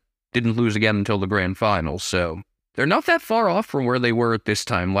 and then didn't lose again until the grand final. So they're not that far off from where they were at this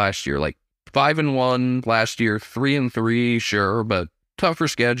time last year. Like 5-1 last year, 3-3, sure, but tougher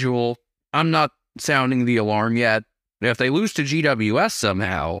schedule. I'm not sounding the alarm yet. If they lose to GWS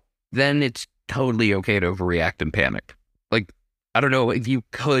somehow, then it's totally okay to overreact and panic. Like, I don't know if you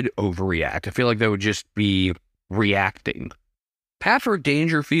could overreact. I feel like that would just be reacting. Patrick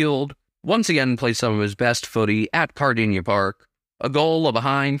Dangerfield once again played some of his best footy at Cardinia Park. A goal, a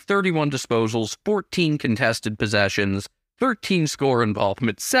behind, 31 disposals, 14 contested possessions, 13 score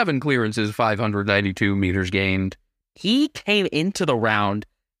involvement, 7 clearances, 592 meters gained. He came into the round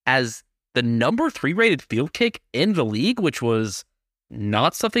as the number 3 rated field kick in the league, which was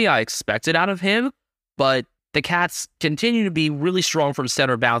not something I expected out of him, but the Cats continue to be really strong from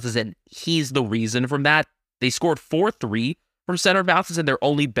center bounces, and he's the reason from that. They scored 4-3 from center bounces, and their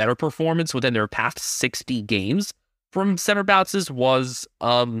only better performance within their past 60 games from center bounces was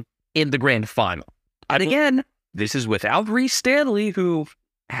in the grand final. And again, this is without Reece Stanley, who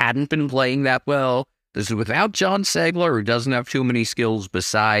hadn't been playing that well. This is without John Segler, who doesn't have too many skills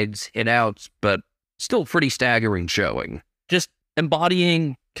besides hit-outs, but still pretty staggering showing. Just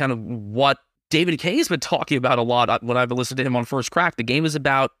embodying kind of what David Kay has been talking about a lot when I've listened to him on First Crack. The game is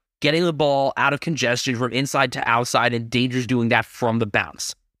about getting the ball out of congestion from inside to outside, and Danger's doing that from the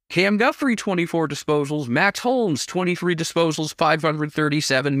bounce. Cam Guthrie, 24 disposals. Max Holmes, 23 disposals,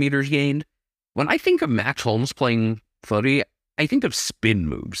 537 meters gained. When I think of Max Holmes playing footy, I think of spin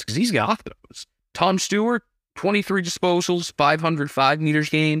moves, because he's got those. Tom Stewart, 23 disposals, 505 meters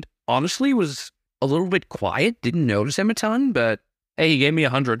gained. Honestly, was a little bit quiet. Didn't notice him a ton, but hey, he gave me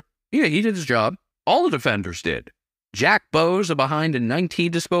 100. Yeah, he did his job. All the defenders did. Jack Bowes, a behind in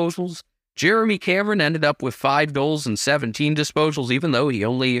 19 disposals. Jeremy Cameron ended up with 5 goals and 17 disposals, even though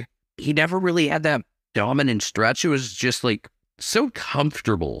he never really had that dominant stretch. It was just like so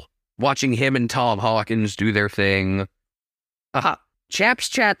comfortable watching him and Tom Hawkins do their thing. Chaps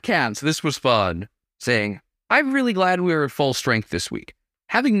Chat Cats, this was fun. Saying, I'm really glad we were at full strength this week.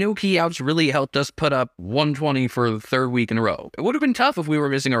 Having no key outs really helped us put up 120 for the 3rd week in a row. It would have been tough if we were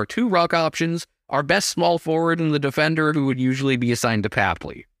missing our 2 ruck options, our best small forward, and the defender who would usually be assigned to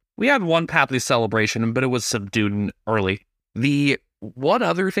Papley. We had one Papley celebration, but it was subdued and early. The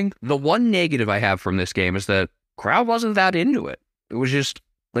one negative I have from this game is that crowd wasn't that into it. It was just,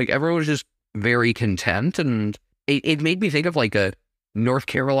 like, everyone was just very content, and it made me think of, like, a North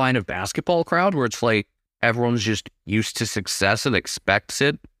Carolina basketball crowd where it's like everyone's just used to success and expects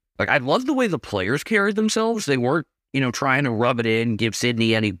it. Like, I love the way the players carried themselves. They weren't, trying to rub it in, give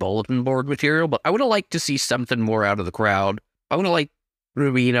Sydney any bulletin board material, but I would have liked to see something more out of the crowd. I would have liked,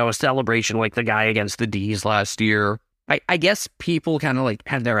 a celebration like the guy against the D's last year. I guess people kind of like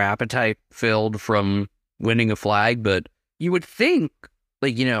had their appetite filled from winning a flag, but you would think,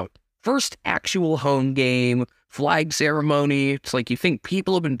 like, first actual home game, flag ceremony, it's like you think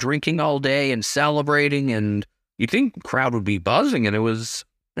people have been drinking all day and celebrating, and you think the crowd would be buzzing, and it was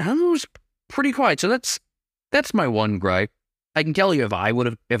pretty quiet. So that's my one gripe. I can tell you if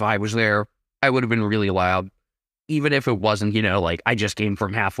I was there, I would have been really loud. Even if it wasn't, like I just came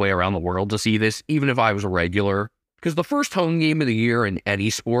from halfway around the world to see this, even if I was a regular. Because the first home game of the year in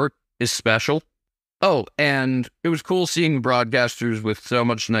any sport is special. Oh, and it was cool seeing broadcasters with so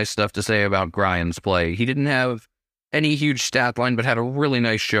much nice stuff to say about Grian's play. He didn't have any huge stat line, but had a really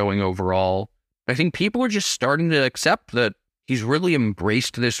nice showing overall. I think people are just starting to accept that he's really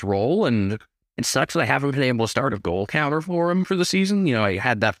embraced this role, and it sucks that I haven't been able to start a goal counter for him for the season. I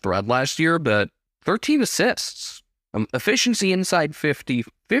had that thread last year, but 13 assists. Efficiency inside 50,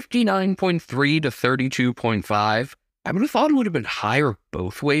 59.3 to 32.5. I would have thought it would have been higher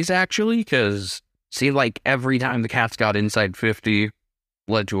both ways, actually, because it seemed like every time the Cats got inside 50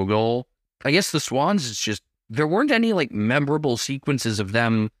 led to a goal. I guess the Swans, it's just, there weren't any, memorable sequences of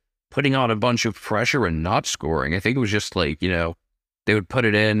them putting on a bunch of pressure and not scoring. I think it was just, they would put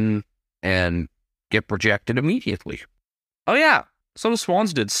it in and get projected immediately. Oh, yeah. So the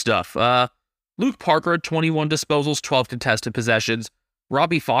Swans did stuff. Luke Parker had 21 disposals, 12 contested possessions.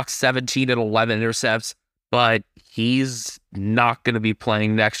 Robbie Fox, 17 and 11 intercepts. But he's not going to be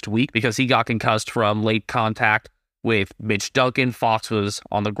playing next week because he got concussed from late contact with Mitch Duncan. Fox was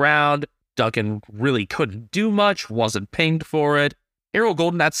on the ground. Duncan really couldn't do much, wasn't pinged for it. Errol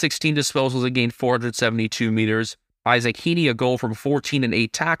Golden had 16 disposals and gained 472 meters. Isaac Heaney, a goal from 14 and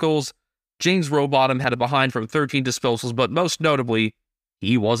 8 tackles. James Rowbottom had a behind from 13 disposals, but most notably,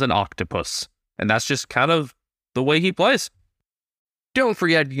 he was an octopus. And that's just kind of the way he plays. Don't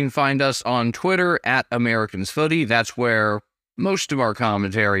forget, you can find us on Twitter at Americans Footy. That's where most of our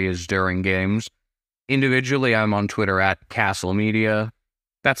commentary is during games. Individually, I'm on Twitter at Castle Media.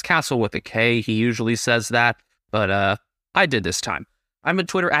 That's Castle with a K. He usually says that, but I did this time. I'm on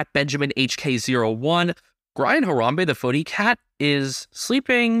Twitter at BenjaminHK01. Brian Harambe, the footy cat, is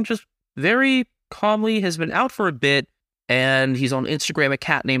sleeping just very calmly, has been out for a bit, and he's on Instagram, a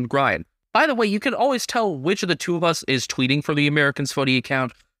cat named Brian. By the way, you can always tell which of the two of us is tweeting for the Americans Footy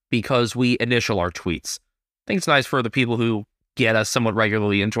account because we initial our tweets. I think it's nice for the people who get us somewhat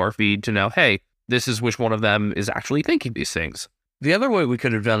regularly into our feed to know, hey, this is which one of them is actually thinking these things. The other way we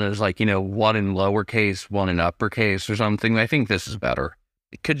could have done it is one in lowercase, one in uppercase or something. I think this is better.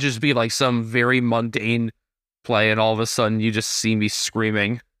 It could just be some very mundane play and all of a sudden you just see me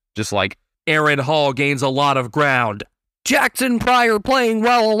screaming, just Aaron Hall gains a lot of ground. Jackson Pryor playing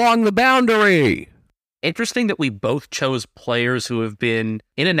well along the boundary. Interesting that we both chose players who have been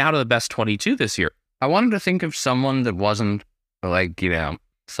in and out of the best 22 this year. I wanted to think of someone that wasn't,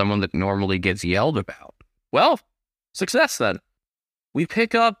 someone that normally gets yelled about. Well, success then. We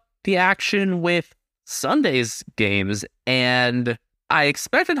pick up the action with Sunday's games, and I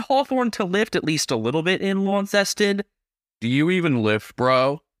expected Hawthorn to lift at least a little bit in Launceston. Do you even lift,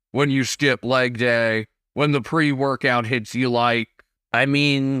 bro? When you skip leg day? When the pre-workout hits you I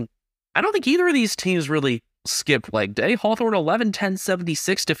mean, I don't think either of these teams really skipped leg day. Hawthorn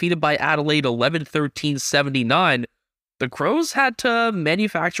 11-10-76 defeated by Adelaide 11-13-79. The Crows had to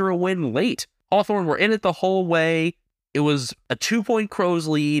manufacture a win late. Hawthorn were in it the whole way. It was a 2-point Crows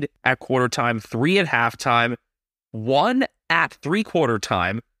lead at quarter time, 3 at halftime, 1 at three-quarter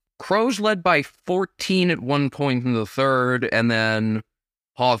time. Crows led by 14 at one point in the third, and then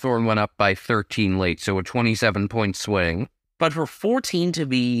Hawthorn went up by 13 late, so a 27-point swing. But for 14 to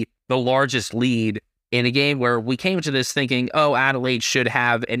be the largest lead in a game where we came to this thinking, oh, Adelaide should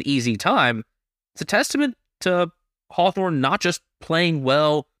have an easy time, it's a testament to Hawthorn not just playing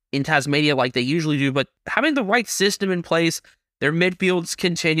well in Tasmania like they usually do, but having the right system in place. Their midfield's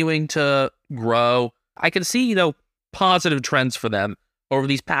continuing to grow. I can see, positive trends for them over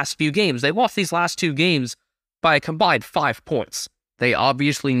these past few games. They lost these last two games by a combined 5 points. They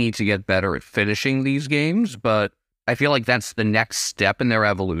obviously need to get better at finishing these games, but I feel like that's the next step in their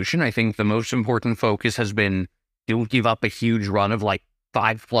evolution. I think the most important focus has been don't give up a huge run of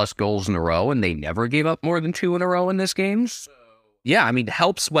 5+ goals in a row, and they never gave up more than 2 in a row in this game. Yeah, I mean,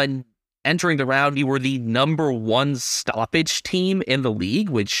 helps when entering the round you were the number 1 stoppage team in the league,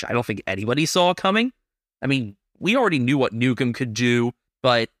 which I don't think anybody saw coming. I mean, we already knew what Newcomb could do,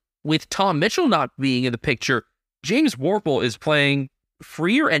 but with Tom Mitchell not being in the picture, James Warple is playing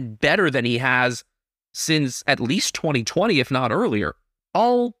freer and better than he has since at least 2020, if not earlier.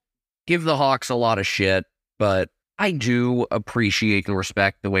 I'll give the Hawks a lot of shit, but I do appreciate and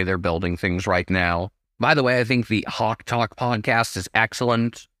respect the way they're building things right now. By the way, I think the Hawk Talk podcast is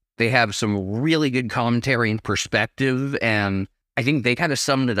excellent. They have some really good commentary and perspective, and I think they kind of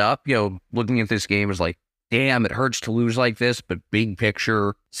summed it up. Looking at this game is damn, it hurts to lose like this, but big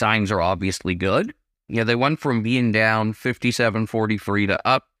picture, signs are obviously good. They went from being down 57-43 to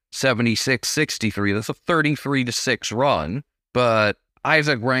up 76-63. That's a 33-6 run, but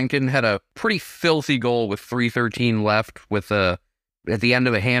Isaac Rankin had a pretty filthy goal with 3:13 left at the end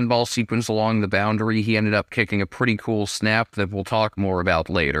of a handball sequence along the boundary. He ended up kicking a pretty cool snap that we'll talk more about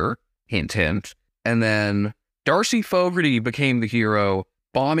later. Hint, hint. And then Darcy Fogarty became the hero,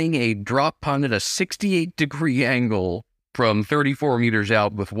 bombing a drop punt at a 68-degree angle from 34 meters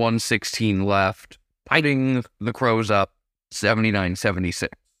out with 1:16 left, putting the Crows up 79-76.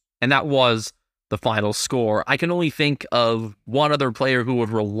 And that was the final score. I can only think of one other player who would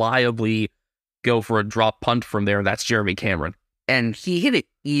reliably go for a drop punt from there, and that's Jeremy Cameron. And he hit it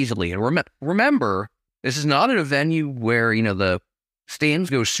easily. And remember, this is not at a venue where, the stands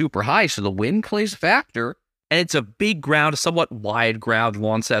go super high, so the wind plays a factor. And it's a big ground, somewhat wide ground,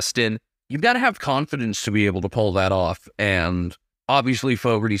 Launceston. You've got to have confidence to be able to pull that off. And obviously,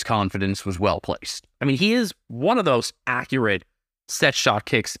 Fogarty's confidence was well placed. I mean, he is one of the most accurate set shot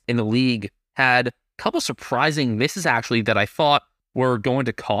kicks in the league. Had a couple surprising misses, actually, that I thought were going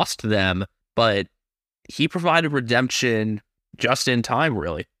to cost them. But he provided redemption just in time,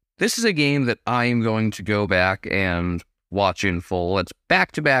 really. This is a game that I am going to go back and watch in full. It's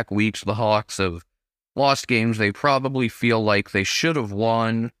back-to-back weeks. The Hawks have lost games they probably feel like they should have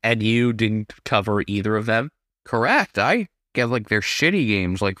won. And you didn't cover either of them? Correct. I get like their shitty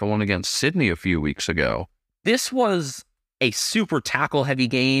games like the one against Sydney a few weeks ago. This was a super tackle-heavy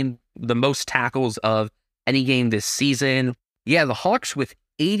game, the most tackles of any game this season. Yeah, the Hawks with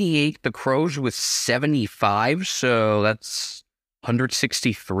 88, the Crows with 75, so that's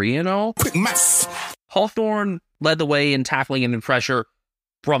 163 in all. Quick maths. Hawthorn led the way in tackling and in pressure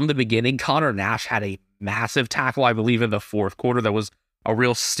from the beginning. Connor Nash had a massive tackle, I believe, in the fourth quarter. That was a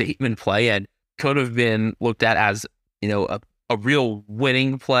real statement play and could have been looked at as, a real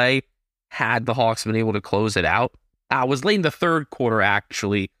winning play had the Hawks been able to close it out. I was late in the third quarter,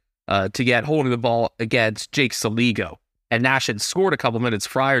 actually, to get holding the ball against Jake Saligo. And Nash had scored a couple minutes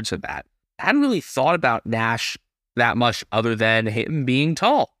prior to that. I hadn't really thought about Nash that much other than him being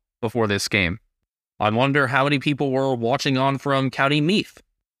tall before this game. I wonder how many people were watching on from County Meath.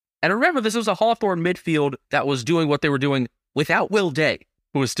 And remember, this was a Hawthorn midfield that was doing what they were doing without Will Day,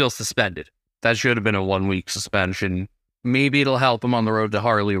 who was still suspended. That should have been a 1-week suspension. Maybe it'll help them on the road to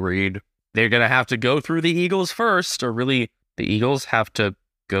Harley Reid. They're going to have to go through the Eagles first, or really, the Eagles have to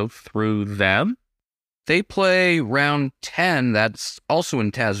go through them. They play round 10, that's also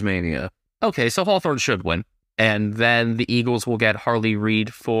in Tasmania. Okay, so Hawthorn should win. And then the Eagles will get Harley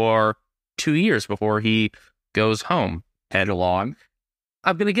Reid for 2 years before he goes home. Head along.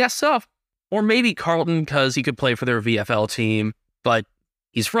 I'm going to guess so. Or maybe Carlton, because he could play for their VFL team. But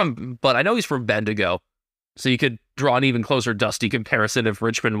I know he's from Bendigo. So you could draw an even closer dusty comparison if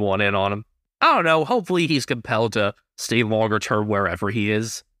Richmond won in on him. I don't know. Hopefully he's compelled to stay longer term wherever he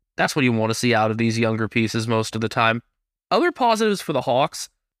is. That's what you want to see out of these younger pieces most of the time. Other positives for the Hawks.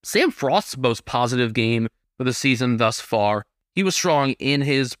 Sam Frost's most positive game for the season thus far. He was strong in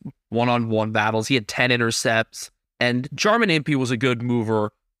his one-on-one battles. He had 10 intercepts. And Jarman Impey was a good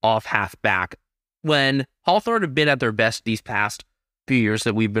mover off halfback. When Hawthorn have been at their best these past few years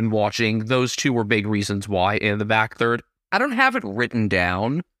that we've been watching, those two were big reasons why in the back third. I don't have it written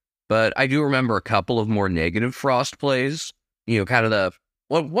down, but I do remember a couple of more negative Frost plays. Kind of the...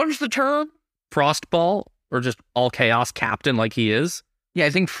 What was the term? Frostball? Or just all chaos captain like he is? Yeah, I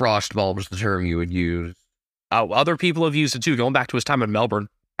think frostball was the term you would use. Other people have used it too, going back to his time in Melbourne.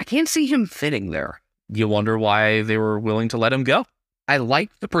 I can't see him fitting there. You wonder why they were willing to let him go. I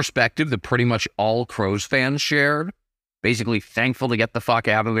liked the perspective that pretty much all Crows fans shared. Basically, thankful to get the fuck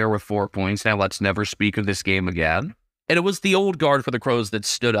out of there with 4 points. Now let's never speak of this game again. And it was the old guard for the Crows that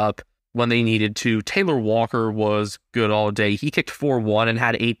stood up when they needed to. Taylor Walker was good all day. He kicked 4-1 and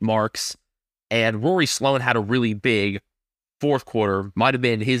had 8 marks. And Rory Sloan had a really big fourth quarter. Might have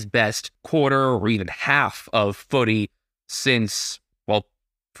been his best quarter or even half of footy since,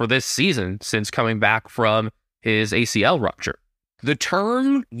 for this season, since coming back from his ACL rupture. The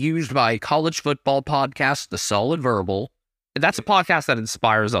term used by college football podcast, The Solid Verbal, that's a podcast that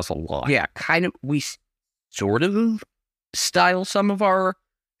inspires us a lot. Yeah, we sort of style some of our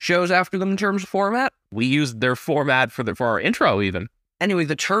shows after them in terms of format. We used their format for our intro even. Anyway,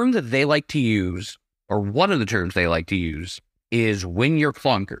 the term that they like to use, or one of the terms they like to use, is win your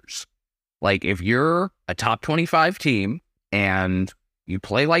clunkers. Like, if you're a top 25 team and you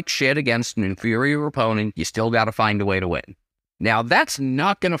play like shit against an inferior opponent, you still got to find a way to win. Now, that's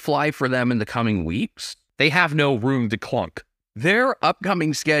not going to fly for them in the coming weeks. They have no room to clunk. Their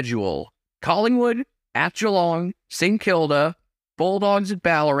upcoming schedule: Collingwood at Geelong, St. Kilda, Bulldogs at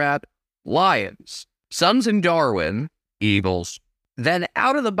Ballarat, Lions, Suns in Darwin, Eagles. Then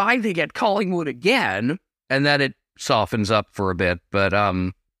out of the bye, they get Collingwood again, and then it softens up for a bit. But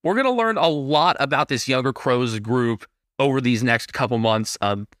we're going to learn a lot about this younger Crows group over these next couple months.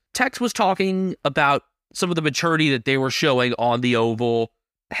 Tex was talking about some of the maturity that they were showing on the Oval.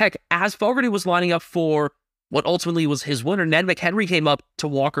 Heck, as Fogarty was lining up for what ultimately was his winner, Ned McHenry came up to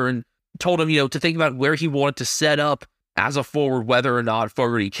Walker and told him, to think about where he wanted to set up as a forward, whether or not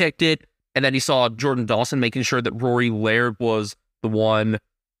Fogarty kicked it. And then he saw Jordan Dawson making sure that Rory Laird was the one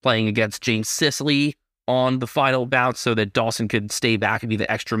playing against James Sicily on the final bounce so that Dawson could stay back and be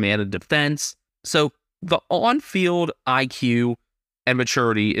the extra man in defense. So the on-field IQ and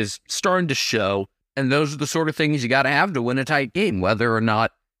maturity is starting to show, and those are the sort of things you got to have to win a tight game, whether or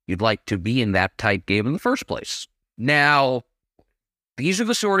not you'd like to be in that tight game in the first place. Now, these are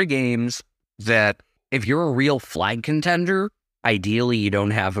the sort of games that if you're a real flag contender, ideally you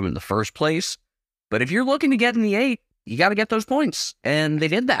don't have them in the first place. But if you're looking to get in the 8, you got to get those points, and they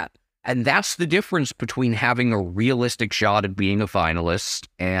did that. And that's the difference between having a realistic shot at being a finalist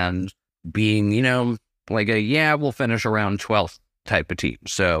and being, like we'll finish around 12th type of team.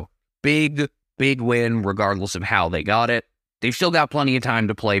 So big win regardless of how they got it. They've still got plenty of time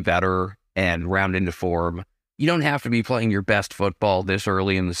to play better and round into form. You don't have to be playing your best football this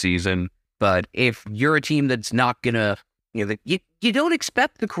early in the season, but if you're a team that's not going to, you don't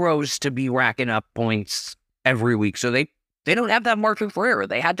expect the Crows to be racking up points every week, so they don't have that margin for error.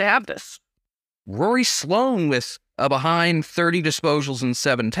 They had to have this. Rory Sloan with a behind 30 disposals and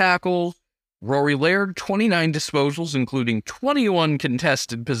 7 tackles. Rory Laird, 29 disposals, including 21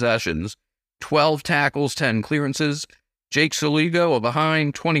 contested possessions, 12 tackles, 10 clearances. Jake Soligo, a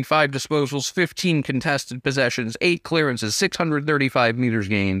behind, 25 disposals, 15 contested possessions, 8 clearances, 635 meters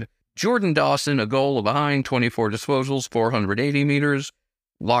gained. Jordan Dawson, a goal, a behind, 24 disposals, 480 meters.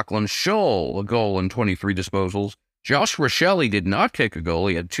 Lachlan Scholl, a goal and 23 disposals. Josh Rochelle did not kick a goal.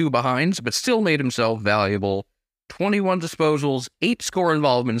 He had 2 behinds, but still made himself valuable. 21 disposals, 8 score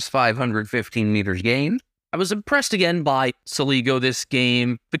involvements, 515 meters gained. I was impressed again by Soligo this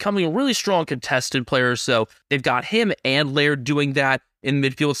game, becoming a really strong contested player. So they've got him and Laird doing that in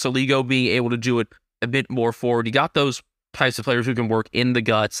midfield. Soligo being able to do it a bit more forward. You got those types of players who can work in the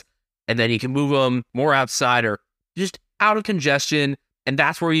guts, and then you can move them more outside or just out of congestion. And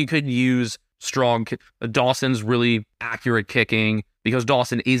that's where you could use strong Dawson's really accurate kicking, because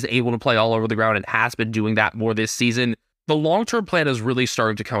Dawson is able to play all over the ground and has been doing that more this season. The long-term plan is really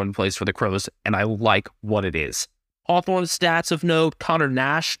starting to come in place for the Crows, and I like what it is. Hawthorne's stats of note: Connor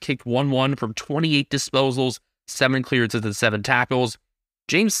Nash kicked 1-1 from 28 disposals, 7 clearances and 7 tackles.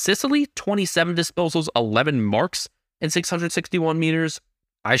 James Sicily, 27 disposals, 11 marks, and 661 meters.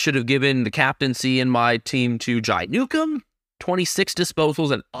 I should have given the captaincy in my team to Jai Newcomb, 26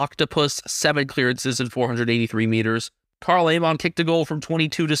 disposals, and octopus, 7 clearances and 483 meters. Carl Amon kicked a goal from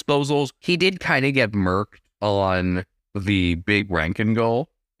 22 disposals. He did kind of get murked on the big Rankin goal.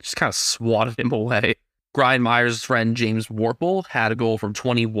 Just kind of swatted him away. Brian Myers' friend James Warple had a goal from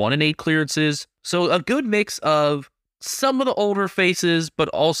 21 and 8 clearances. So a good mix of some of the older faces, but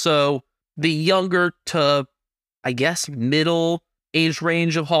also the younger to, I guess, middle age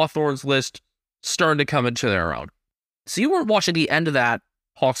range of Hawthorne's list starting to come into their own. So you weren't watching the end of that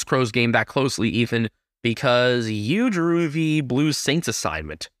Hawks-Crows game that closely, Ethan, because you drew the Blues Saints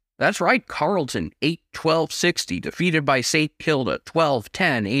assignment. That's right, Carleton, 8-12-60, defeated by St. Kilda,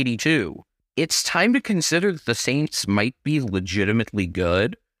 12-10-82. It's time to consider that the Saints might be legitimately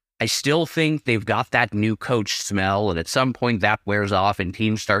good. I still think they've got that new coach smell, and at some point that wears off and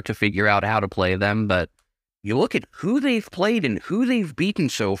teams start to figure out how to play them, but you look at who they've played and who they've beaten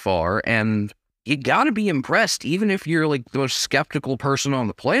so far, and you gotta be impressed, even if you're like the most skeptical person on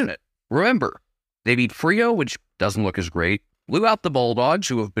the planet. Remember, they beat Frio, which doesn't look as great, blew out the Bulldogs,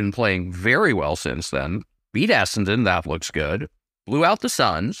 who have been playing very well since then, beat Essendon, that looks good, blew out the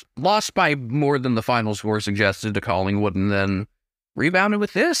Suns, lost by more than the final score suggested to Collingwood, and then rebounded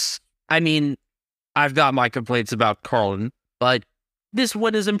with this. I mean, I've got my complaints about Carlton, but this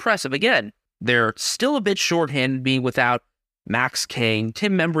win is impressive. Again, they're still a bit shorthanded, being without Max King.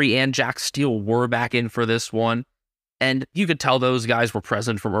 Tim Membry and Jack Steele were back in for this one, and you could tell those guys were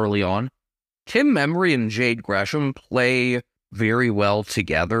present from early on. Tim Membry and Jade Gresham play very well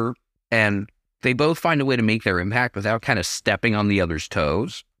together, and they both find a way to make their impact without kind of stepping on the other's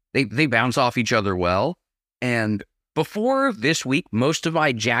toes. They bounce off each other well, and before this week, most of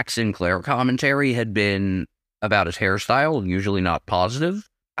my Jack Sinclair commentary had been about his hairstyle, usually not positive.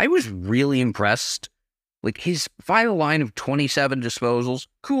 I was really impressed. Like, his final line of 27 disposals,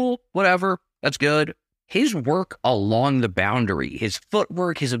 cool, whatever, that's good. His work along the boundary, his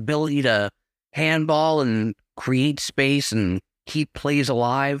footwork, his ability to handball and create space and keep plays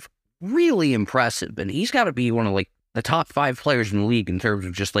alive, really impressive. And he's got to be one of, like, the top 5 players in the league in terms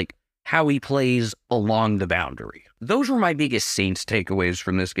of just, like, how he plays along the boundary. Those were my biggest Saints takeaways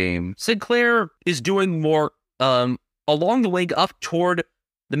from this game. Sinclair is doing more along the wing up toward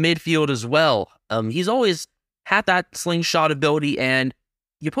the midfield as well. He's always had that slingshot ability, and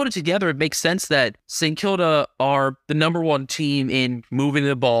you put it together, it makes sense that St. Kilda are the number 1 team in moving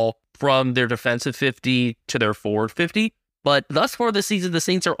the ball from their defensive 50 to their forward 50. But thus far this season, the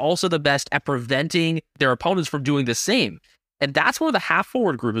Saints are also the best at preventing their opponents from doing the same. And that's where the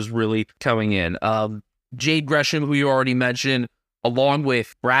half-forward group is really coming in. Jade Gresham, who you already mentioned, along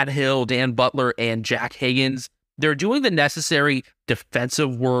with Brad Hill, Dan Butler, and Jack Higgins, they're doing the necessary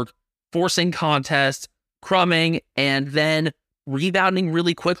defensive work, forcing contests, crumbing, and then rebounding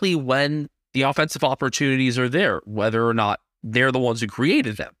really quickly when the offensive opportunities are there, whether or not they're the ones who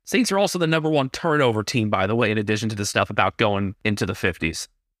created them. Saints are also the number one turnover team, by the way, in addition to the stuff about going into the 50s.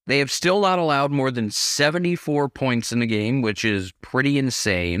 They have still not allowed more than 74 points in a game, which is pretty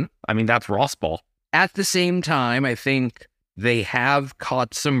insane. I mean, that's Ross ball. At the same time, I think they have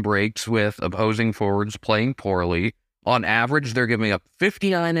caught some breaks with opposing forwards playing poorly. On average, they're giving up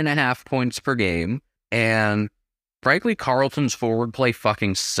 59.5 points per game. And frankly, Carleton's forward play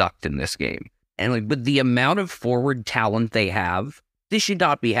fucking sucked in this game. And with the amount of forward talent they have, this should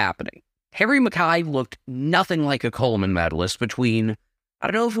not be happening. Harry Mackay looked nothing like a Coleman medalist between, I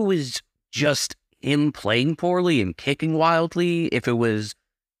don't know if it was just him playing poorly and kicking wildly, if it was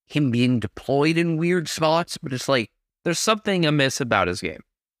him being deployed in weird spots, but it's like, there's something amiss about his game.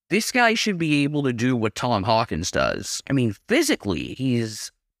 This guy should be able to do what Tom Hawkins does. I mean, physically,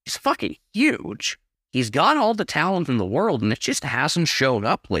 he's fucking huge. He's got all the talent in the world, and it just hasn't shown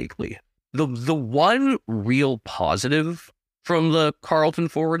up lately. The one real positive from the Carleton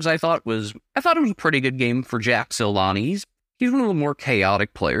forwards I thought it was a pretty good game for Jack Silvani. He's one of the more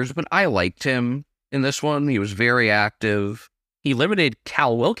chaotic players, but I liked him in this one. He was very active. He limited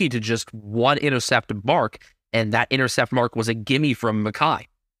Cal Wilkie to just one intercepted mark, and that intercept mark was a gimme from Mackay.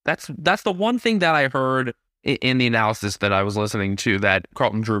 That's the one thing that I heard in the analysis that I was listening to that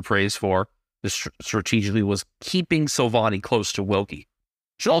Carleton drew praise for, strategically, was keeping Silvani close to Wilkie.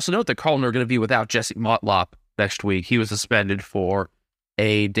 Should also note that Carleton are going to be without Jesse Motlop next week. He was suspended for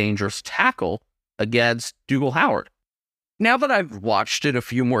a dangerous tackle against Dougal Howard. Now that I've watched it a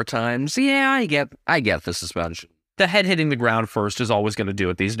few more times, yeah, I get the suspension. The head hitting the ground first is always going to do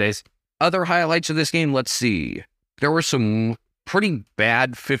it these days. Other highlights of this game, let's see. There were some pretty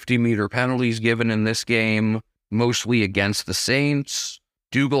bad 50-meter penalties given in this game, mostly against the Saints.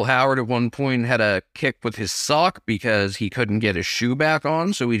 Dougal Howard at one point had a kick with his sock because he couldn't get his shoe back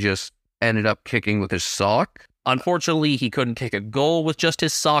on, so he just ended up kicking with his sock. Unfortunately, he couldn't kick a goal with just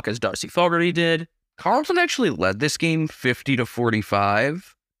his sock, as Darcy Fogarty did. Carleton actually led this game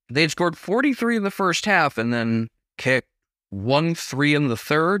 50-45. They'd scored 43 in the first half and then kicked 1-3 in the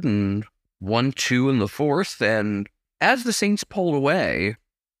third and 1-2 in the fourth. And as the Saints pulled away,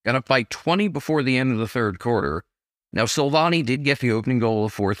 got up by 20 before the end of the third quarter. Now, Silvani did get the opening goal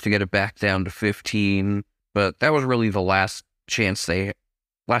of the fourth to get it back down to 15, but that was really the last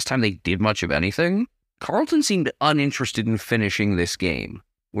time they did much of anything. Carleton seemed uninterested in finishing this game,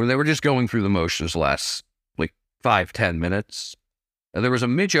 where they were just going through the motions last, 5-10 minutes. There was a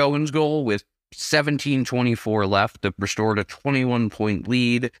Mitch Owens goal with 17:24 left that restored a 21-point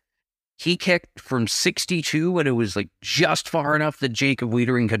lead. He kicked from 62, and it was, just far enough that Jacob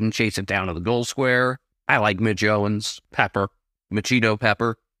Wiedering couldn't chase it down to the goal square. I like Mitch Owens, Machito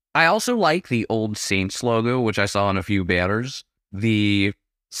Pepper. I also like the old Saints logo, which I saw in a few banners. The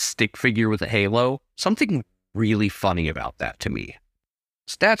stick figure with a halo. Something really funny about that to me.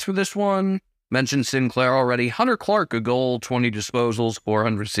 Stats for this one. Mentioned Sinclair already. Hunter Clark, a goal, 20 disposals,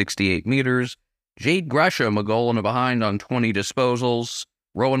 468 meters. Jade Gresham, a goal and a behind on 20 disposals.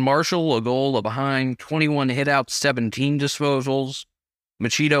 Rowan Marshall, a goal, a behind, 21 hitouts, 17 disposals.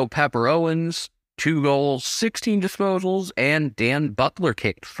 Machito Pepper Owens, 2 goals, 16 disposals, and Dan Butler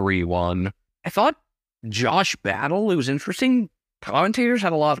kicked 3-1. I thought Josh Battle, it was interesting. Commentators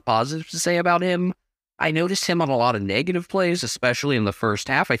had a lot of positives to say about him. I noticed him on a lot of negative plays, especially in the first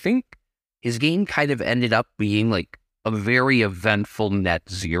half. I think his game kind of ended up being a very eventful net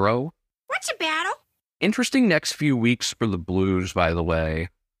zero. What's a battle? Interesting next few weeks for the Blues, by the way.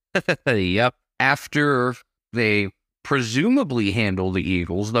 Yep. After they presumably handle the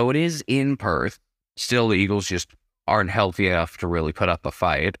Eagles, though it is in Perth, still the Eagles just aren't healthy enough to really put up a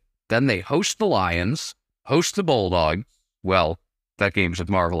fight. Then they host the Lions, host the Bulldogs. Well, that game's with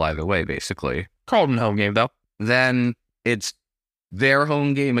Marvel either way, basically. Carleton home game, though. Then it's their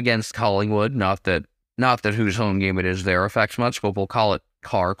home game against Collingwood. Not that whose home game it is there affects much, but we'll call it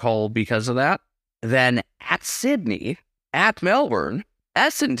Carcall because of that. Then at Sydney, at Melbourne,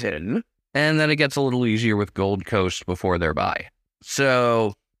 Essendon, and then it gets a little easier with Gold Coast before their bye.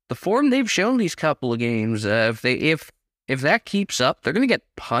 So the form they've shown these couple of games, if that keeps up, they're going to get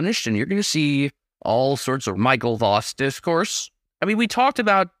punished, and you're going to see all sorts of Michael Voss discourse. I mean, we talked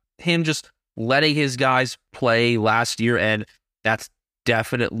about him just letting his guys play last year, and that's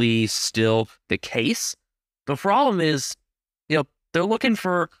definitely still the case. The problem is, they're looking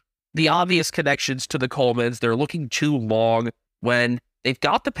for the obvious connections to the Colemans. They're looking too long when they've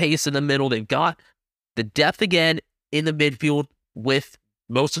got the pace in the middle. They've got the depth again in the midfield with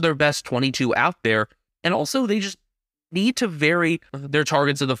most of their best 22 out there. And also, they just need to vary their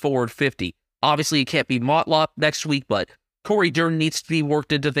targets in the forward 50. Obviously, it can't be Motlop next week, but Corey Dern needs to be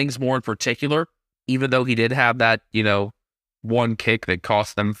worked into things more in particular, even though he did have that, one kick that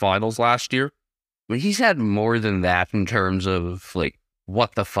cost them finals last year. But he's had more than that in terms of,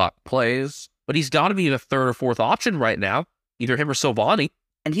 what the fuck plays. But he's got to be the third or fourth option right now, either him or Silvani.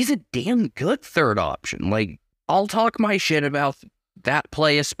 And he's a damn good third option. I'll talk my shit about that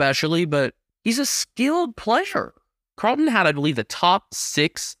play especially, but he's a skilled player. Carlton had, I believe, the top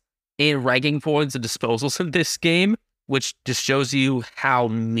 6 in ranking points and disposals in this game, which just shows you how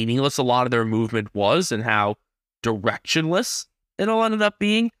meaningless a lot of their movement was and how directionless it all ended up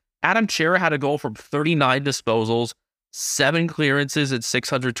being. Adam Chera had a goal from 39 disposals, 7 clearances at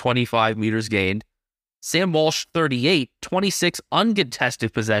 625 meters gained. Sam Walsh, 38, 26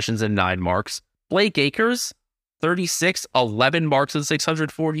 uncontested possessions and 9 marks. Blake Akers, 36, 11 marks and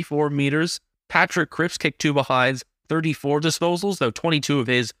 644 meters. Patrick Cripps kicked 2 behinds, 34 disposals, though 22 of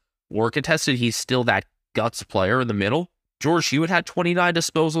his were contested. He's still that guts player in the middle. George Hewitt had 29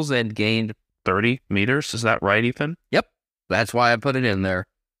 disposals and gained 30 meters. Is that right, Ethan? Yep. That's why I put it in there.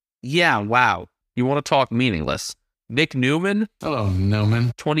 Yeah, wow. You want to talk meaningless. Nick Newman. Hello,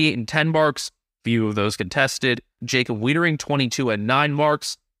 Newman. 28 and 10 marks. Few of those contested. Jacob Wiedering, 22 and 9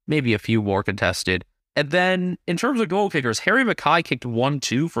 marks. Maybe a few more contested. And then, in terms of goal kickers, Harry Mackay kicked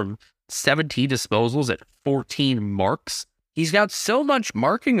 1-2 from 17 disposals at 14 marks. He's got so much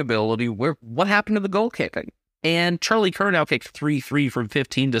marking ability. What happened to the goal kicking? And Charlie Curnow kicked 3-3 from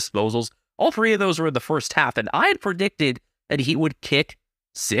 15 disposals. All 3 of those were in the first half, and I had predicted that he would kick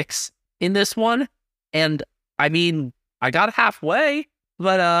 6 in this one. And, I got halfway,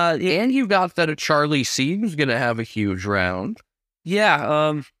 but, and you got that Charlie seems going to have a huge round.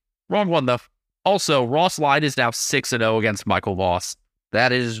 Yeah, wrong one, though. Also, Ross Lyne is now 6-0 against Michael Voss.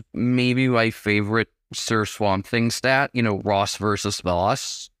 That is maybe my favorite Sir Swamp Thing stat, Ross versus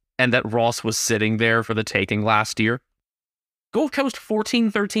Voss. And that Ross was sitting there for the taking last year. Gold Coast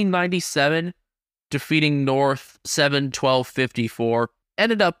 14-13-97, defeating North 7-12-54.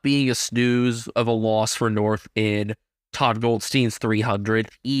 Ended up being a snooze of a loss for North in Todd Goldstein's 300.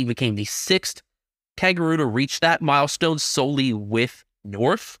 He became the 6th Kangaroo to reach that milestone solely with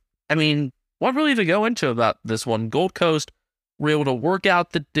North. What really to go into about this one? Gold Coast were able to work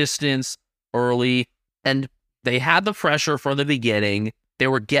out the distance early, and they had the pressure from the beginning. They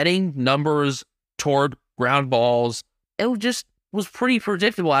were getting numbers toward ground balls. It just was pretty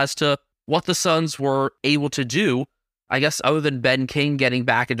predictable as to what the Suns were able to do. I guess other than Ben King getting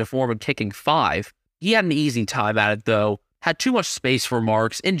back into form and kicking 5. He had an easy time at it, though. Had too much space for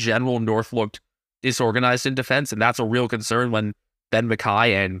marks. In general, North looked disorganized in defense, and that's a real concern when Ben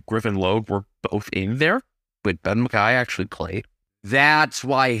Mackay and Griffin Logue were both in there. But Ben Mackay actually played. That's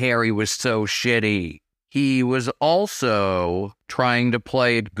why Harry was so shitty. He was also trying to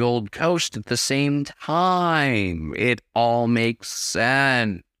play at Gold Coast at the same time. It all makes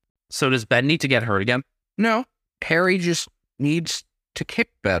sense. So does Ben need to get hurt again? No. Harry just needs to kick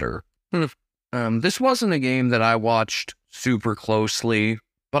better. This wasn't a game that I watched super closely,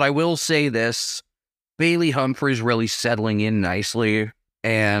 but I will say this. Bailey Humphrey's really settling in nicely,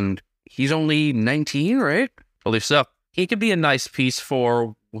 and he's only 19, right? I believe so. He could be a nice piece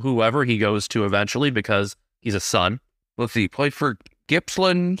for whoever he goes to eventually because he's a son. Let's see, he played for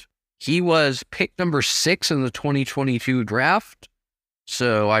Gippsland. He was pick number 6 in the 2022 draft,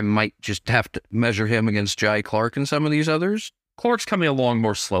 so I might just have to measure him against Jai Clark and some of these others. Clark's coming along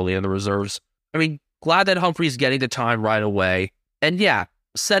more slowly in the reserves. Glad that Humphrey's getting the time right away. And yeah,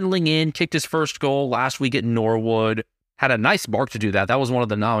 settling in, kicked his first goal last week at Norwood. Had a nice mark to do that. That was one of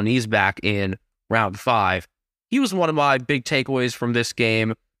the nominees back in round 5. He was one of my big takeaways from this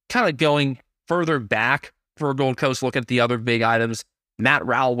game. Kind of going further back for Gold Coast, look at the other big items. Matt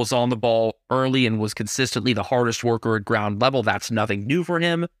Rowell was on the ball early and was consistently the hardest worker at ground level. That's nothing new for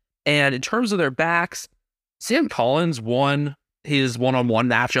him. And in terms of their backs, Sam Collins won his one-on-one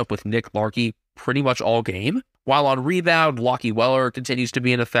matchup with Nick Larkey pretty much all game. While on rebound, Lockie Weller continues to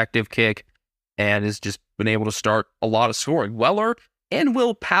be an effective kick and has just been able to start a lot of scoring. Weller and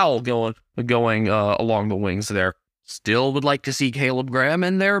Will Powell going along the wings there. Still would like to see Caleb Graham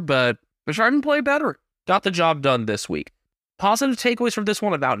in there, but they're starting to play better. Got the job done this week. Positive takeaways from this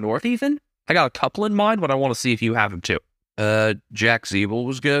one about North, Ethan? I got a couple in mind, but I want to see if you have them too. Jack Zeeble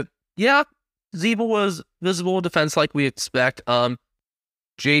was good. Yeah, Zeeble was visible in defense like we expect.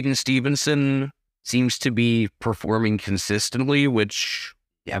 Jaden Stevenson seems to be performing consistently, which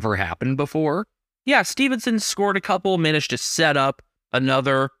ever happened before. Yeah, Stevenson scored a couple, managed to set up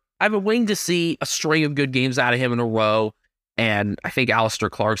another. I've been waiting to see a string of good games out of him in a row, and I think Alistair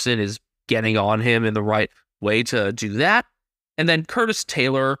Clarkson is getting on him in the right way to do that. And then Curtis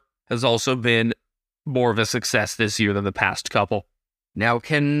Taylor has also been more of a success this year than the past couple. Now,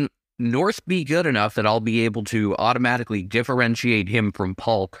 can North be good enough that I'll be able to automatically differentiate him from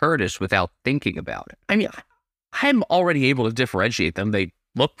Paul Curtis without thinking about it? I mean, I'm already able to differentiate them. They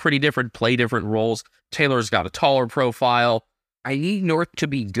look pretty different, play different roles. Taylor's got a taller profile. I need North to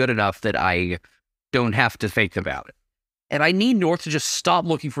be good enough that I don't have to think about it. And I need North to just stop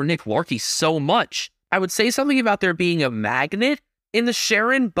looking for Nick Larkey so much. I would say something about there being a magnet in the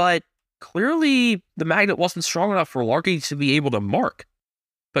Sharon, but clearly the magnet wasn't strong enough for Larkey to be able to mark.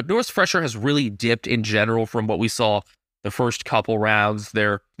 But North's pressure has really dipped in general from what we saw the first couple rounds.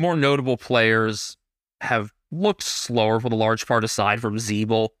 Their more notable players have looked slower for the large part, aside from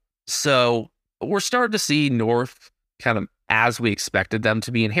Zeeble. So we're starting to see North kind of as we expected them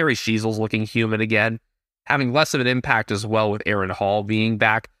to be, and Harry Sheezel's looking human again, having less of an impact as well with Aaron Hall being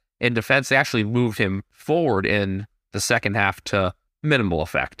back in defense. They actually moved him forward in the second half to minimal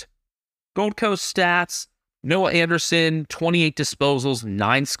effect. Gold Coast stats: Noah Anderson, 28 disposals,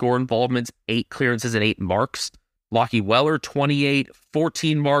 9 score involvements, 8 clearances, and 8 marks. Lockie Weller, 28,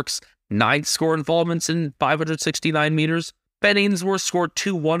 14 marks, 9 score involvements, and 569 meters. Ben Ainsworth scored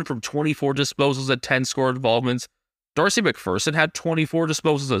 2-1 from 24 disposals and 10 score involvements. Darcy McPherson had 24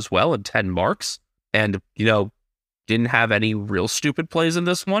 disposals as well and 10 marks. And, didn't have any real stupid plays in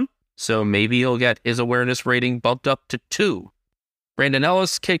this one. So maybe he'll get his awareness rating bumped up to 2. Brandon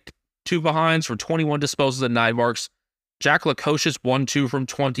Ellis kicked 2 behinds for 21 disposals and 9 marks. Jack Lukosius 1-2 from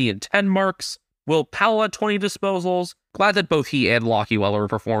 20 and 10 marks. Will Powell had 20 disposals. Glad that both he and Lockie Weller are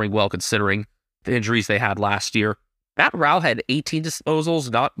performing well considering the injuries they had last year. Matt Rowell had 18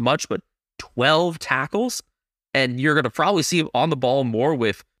 disposals, not much, but 12 tackles. And you're going to probably see him on the ball more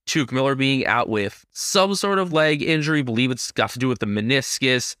with Chuck Miller being out with some sort of leg injury. Believe it's got to do with the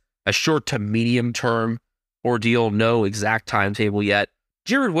meniscus, a short to medium term ordeal. No exact timetable yet.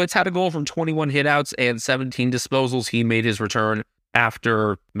 Jared Witts had a goal from 21 hitouts and 17 disposals. He made his return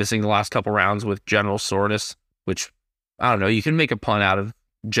after missing the last couple rounds with general soreness, which, I don't know, you can make a pun out of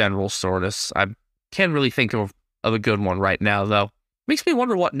general soreness. I can't really think of a good one right now, though. Makes me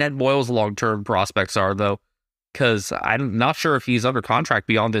wonder what Ned Boyle's long-term prospects are, though, because I'm not sure if he's under contract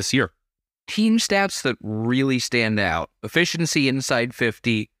beyond this year. Team stats that really stand out: efficiency inside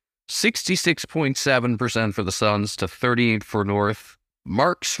 50, 66.7% for the Suns to 38 for North.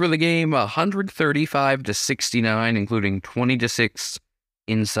 Marks for the game, 135 to 69, including 20 to 6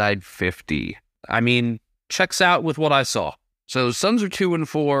 inside 50. I mean, checks out with what I saw. So Suns are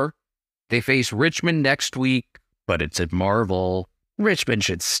 2-4. They face Richmond next week, but it's at Marvel. Richmond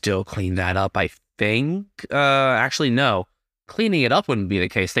should still clean that up, I think. Actually, no. Cleaning it up wouldn't be the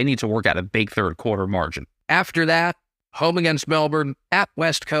case. They need to work out a big third quarter margin. After that, home against Melbourne, at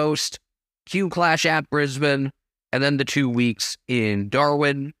West Coast, Q Clash at Brisbane, and then the 2 weeks in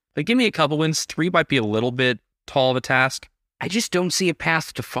Darwin. But give me a couple wins. 3 might be a little bit tall of a task. I just don't see a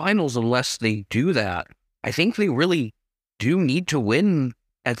path to finals unless they do that. I think they really do need to win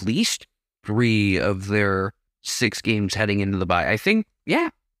at least 3 of their 6 games heading into the bye. I think,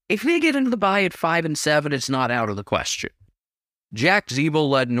 if they get into the bye at 5-7, it's not out of the question. Jack Zeeble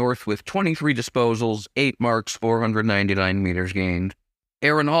led North with 23 disposals, 8 marks, 499 meters gained.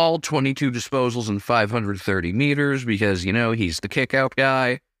 Aaron Hall, 22 disposals and 530 meters because, he's the kick-out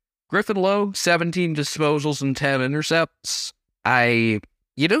guy. Griffin Logue, 17 disposals and 10 intercepts. Who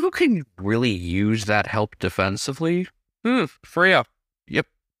can really use that help defensively? Freya. Yep.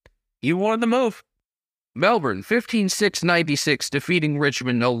 You wanted the move. Melbourne, 15-6-96, defeating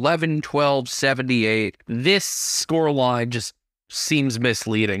Richmond 11-12-78. This scoreline just seems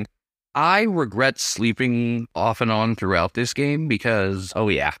misleading. I regret sleeping off and on throughout this game because,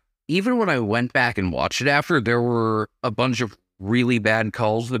 even when I went back and watched it after, there were a bunch of really bad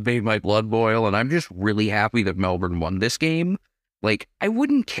calls that made my blood boil, and I'm just really happy that Melbourne won this game. I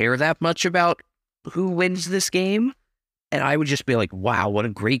wouldn't care that much about who wins this game, and I would just be like, wow, what a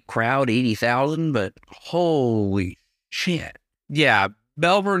great crowd, 80,000, but holy shit. Yeah,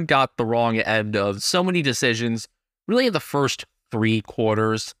 Melbourne got the wrong end of so many decisions, really in the first 3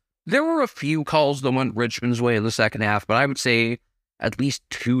 quarters. There were a few calls that went Richmond's way in the second half, but I would say at least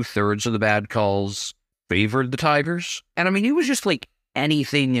 2/3 of the bad calls favored the Tigers. And it was just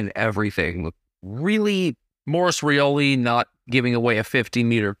anything and everything. Really, Morris Rioli not giving away a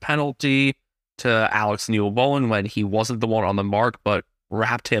 50-meter penalty to Alex Newell-Bowen when he wasn't the one on the mark, but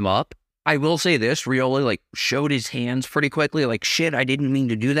wrapped him up. I will say this, Rioli, like, showed his hands pretty quickly, like, shit, I didn't mean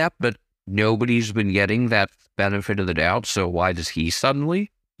to do that, but nobody's been getting that benefit of the doubt, so why does he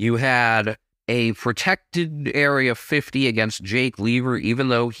suddenly? You had a protected area 50 against Jake Lever, even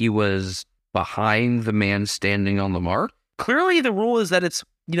though he was behind the man standing on the mark. Clearly, the rule is that it's,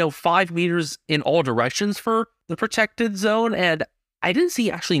 5 meters in all directions for the protected zone, and I didn't see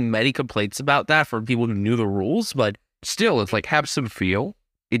actually many complaints about that from people who knew the rules, but still, it's like, have some feel.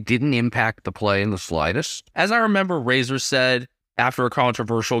 It didn't impact the play in the slightest. As I remember, Razor said after a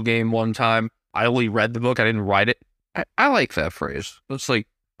controversial game one time, I only read the book, I didn't write it. I like that phrase. It's like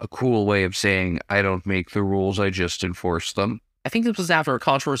a cool way of saying, I don't make the rules, I just enforce them. I think this was after a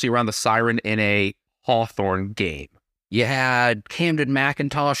controversy around the siren in a Hawthorne game. You had Camden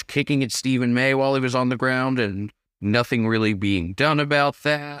McIntosh kicking at Stephen May while he was on the ground and nothing really being done about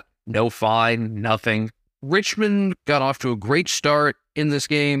that. No fine, nothing. Richmond got off to a great start in this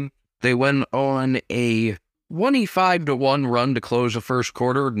game. They went on a 25-1 run to close the first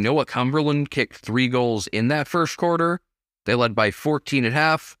quarter. Noah Cumberland kicked 3 goals in that first quarter. They led by 14 at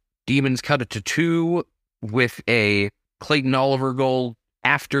half. Demons cut it to 2 with a Clayton Oliver goal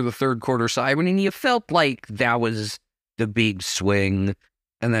after the third quarter siren, and you felt like that was the big swing.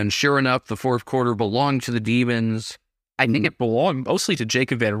 And then sure enough, the fourth quarter belonged to the Demons. I think it belonged mostly to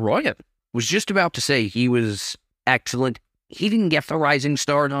Jacob Van Rooyen. Was just about to say he was excellent. He didn't get the Rising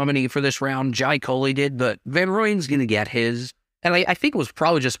Star nominee for this round. Jai Coley did, but Van Rooyen's going to get his. And I think it was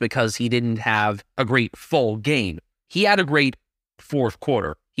probably just because he didn't have a great full game. He had a great fourth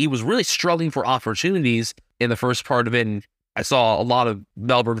quarter. He was really struggling for opportunities in the first part of it. And I saw a lot of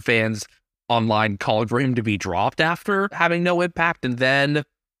Melbourne fans online calling for him to be dropped after having no impact. And then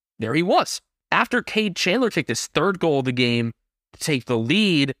there he was. After Cade Chandler kicked his third goal of the game to take the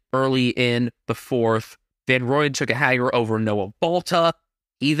lead early in the fourth, Van Rooyen took a hanger over Noah Balta.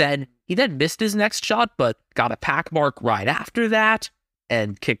 He then missed his next shot, but got a pack mark right after that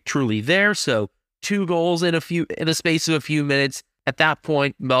and kicked truly there. So 2 goals in a space of a few minutes. At that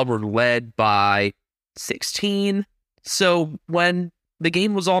point, Melbourne led by 16. So when the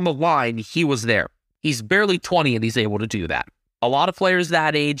game was on the line, he was there. He's barely 20 and he's able to do that. A lot of players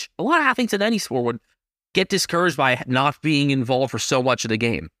that age, a lot of athletes in any sport would get discouraged by not being involved for so much of the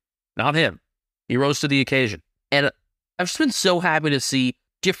game. Not him. He rose to the occasion. And I've just been so happy to see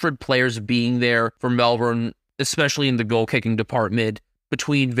different players being there for Melbourne, especially in the goal-kicking department,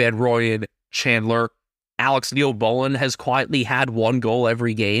 between Van Rooyen, Chandler. Alex Neil-Bullen has quietly had 1 goal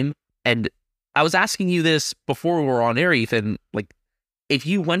every game. And I was asking you this before we were on air, Ethan, like, if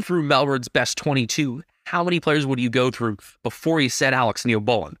you went through Melbourne's best 22, how many players would you go through before you said Alex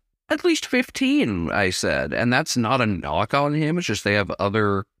Neil-Bullen? At least 15, I said. And that's not a knock on him. It's just they have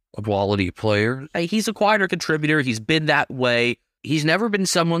other quality players. He's a quieter contributor. He's been that way. He's never been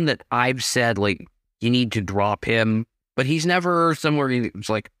someone that I've said, like, you need to drop him. But he's never somewhere it's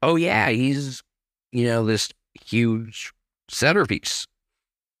like, oh yeah, he's, this huge centerpiece.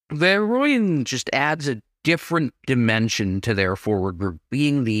 Van Rooyen just adds a different dimension to their forward group,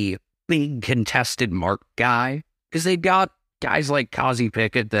 being the big contested mark guy. Because they've got guys like Kazi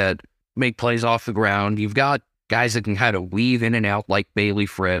Pickett that make plays off the ground. You've got guys that can kind of weave in and out like Bailey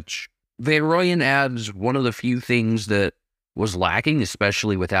Fritsch. Van Rooyen adds one of the few things that was lacking,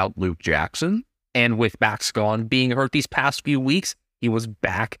 especially without Luke Jackson. And with Max Gawn being hurt these past few weeks, he was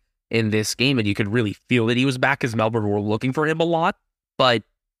back in this game, and you could really feel that he was back because Melbourne were looking for him a lot. But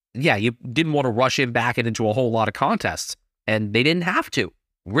yeah, you didn't want to rush him back into a whole lot of contests, and they didn't have to.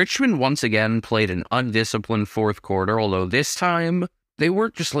 Richmond once again played an undisciplined fourth quarter, although this time they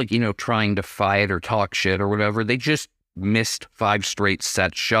weren't just trying to fight or talk shit or whatever. They just missed 5 straight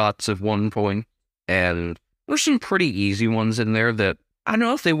set shots at one point, and there's some pretty easy ones in there that I don't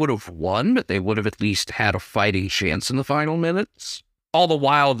know if they would have won, but they would have at least had a fighting chance in the final minutes. All the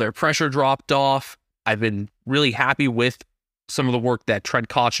while, their pressure dropped off. I've been really happy with some of the work that Trent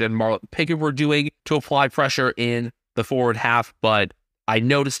Cotchin and Marlon Pickett were doing to apply pressure in the forward half, but I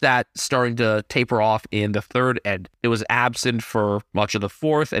noticed that starting to taper off in the third, and it was absent for much of the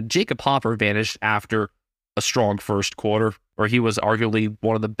fourth, and Jacob Hopper vanished after a strong first quarter, where he was arguably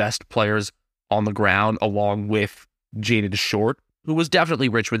one of the best players on the ground, along with Jaden Short, who was definitely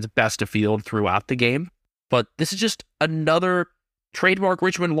Richmond's best of field throughout the game. But this is just another trademark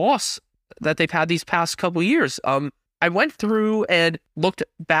Richmond loss that they've had these past couple years. I went through and looked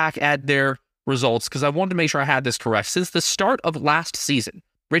back at their results because I wanted to make sure I had this correct. Since the start of last season,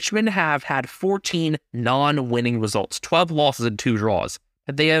 Richmond have had 14 non-winning results, 12 losses and 2 draws.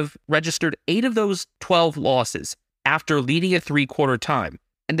 And they have registered 8 of those 12 losses after leading at 3/4 time.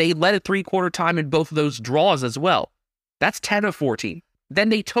 And they led at 3/4 time in both of those draws as well. That's 10 of 14. Then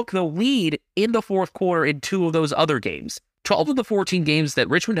they took the lead in the fourth quarter in 2 of those other games. 12 of the 14 games that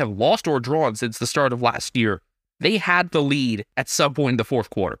Richmond have lost or drawn since the start of last year, they had the lead at some point in the fourth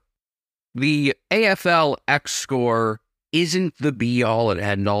quarter. The AFL X score isn't the be-all and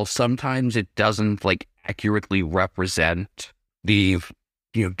end-all. Sometimes it doesn't accurately represent the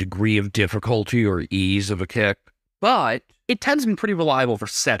degree of difficulty or ease of a kick, but it tends to be pretty reliable for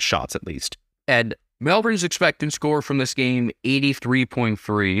set shots at least. And Melbourne's expected score from this game,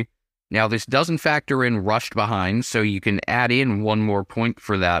 83.3. Now, this doesn't factor in rushed behind, so you can add in one more point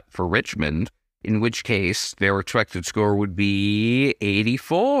for that for Richmond, in which case their expected score would be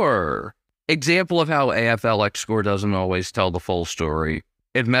 84. Example of how AFL X score doesn't always tell the full story.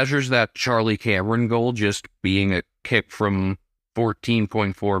 It measures that Charlie Cameron goal just being a kick from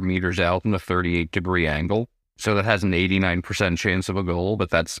 14.4 meters out in a 38-degree angle. So that has an 89% chance of a goal, but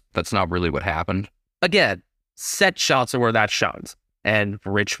that's not really what happened. Again, set shots are where that shines. And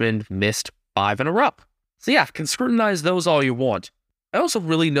Richmond missed 5 in a row. So yeah, can scrutinize those all you want. I also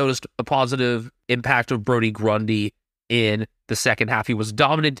really noticed a positive impact of Brodie Grundy in the second half. He was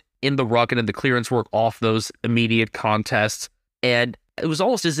dominant in the ruck and in the clearance work off those immediate contests. And it was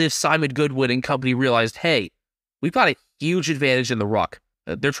almost as if Simon Goodwin and company realized, hey, we've got a huge advantage in the ruck.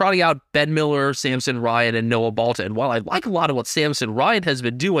 They're trotting out Ben Miller, Samson Ryan, and Noah Balta. And while I like a lot of what Samson Ryan has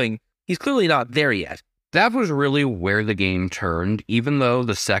been doing, he's clearly not there yet. That was really where the game turned, even though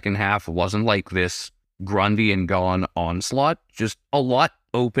the second half wasn't like this Grundy and gone onslaught. Just a lot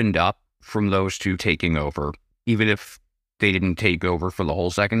opened up from those two taking over. Even if they didn't take over for the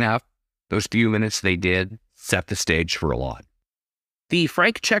whole second half, those few minutes they did set the stage for a lot. The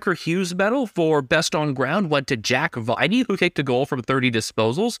Frank Checker Hughes medal for best on ground went to Jack Viney, who kicked a goal from 30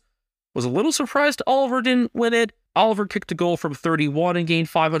 disposals. Was a little surprised Oliver didn't win it. Oliver kicked a goal from 31 and gained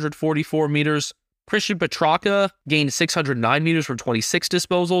 544 meters. Christian Petrarca gained 609 meters from 26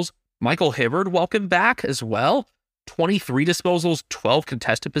 disposals. Michael Hibbard, welcome back as well. 23 disposals, 12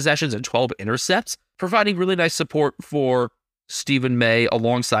 contested possessions, and 12 intercepts, providing really nice support for Stephen May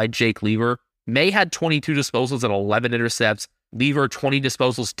alongside Jake Lever. May had 22 disposals and 11 intercepts. Lever, 20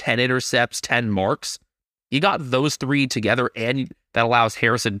 disposals, 10 intercepts, 10 marks. You got those three together, and that allows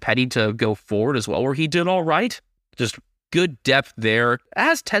Harrison Petty to go forward as well, where he did all right. Just good depth there,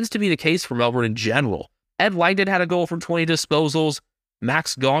 as tends to be the case for Melbourne in general. Ed Langdon had a goal from 20 disposals.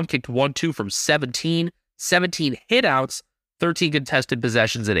 Max Gawn kicked 1-2 from 17 hitouts, 13 contested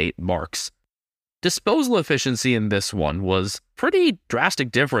possessions, and 8 marks. Disposal efficiency in this one was pretty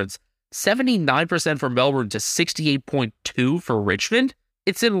drastic difference. 79% for Melbourne to 68.2 for Richmond.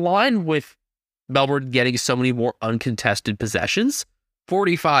 It's in line with Melbourne getting so many more uncontested possessions.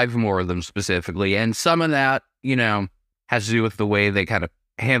 45 more of them specifically, and some of that, has to do with the way they kind of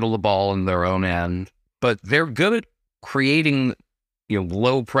handle the ball in their own end. But they're good at creating,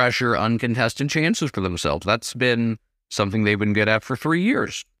 low pressure, uncontested chances for themselves. That's been something they've been good at for 3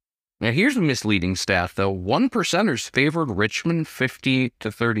 years. Now, here's a misleading stat, though. 1%ers favored Richmond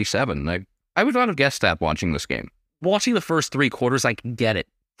 50-37. I would not have guessed that watching this game. Watching the first 3 quarters, I can get it.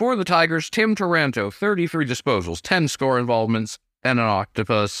 For the Tigers, Tim Taranto, 33 disposals, 10 score involvements, and an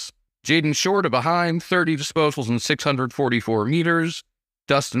octopus. Jaden Short of behind, 30 disposals and 644 meters.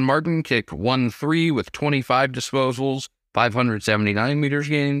 Dustin Martin kicked 1-3 with 25 disposals, 579 meters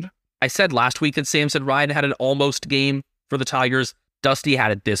gained. I said last week that Samson Ryan had an almost game for the Tigers. Dusty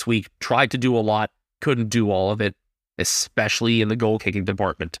had it this week, tried to do a lot, couldn't do all of it, especially in the goal-kicking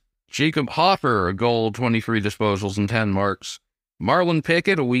department. Jacob Hopper, a goal, 23 disposals and 10 marks. Marlon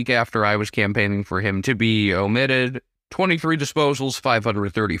Pickett, a week after I was campaigning for him to be omitted, 23 disposals,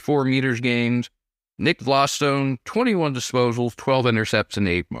 534 meters gained. Nick Glostone, 21 disposals, 12 intercepts, and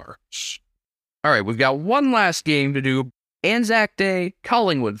 8 marks. All right, we've got one last game to do. Anzac Day,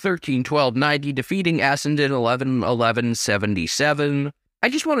 Collingwood 13-12-90, defeating Essendon 11-11-77. I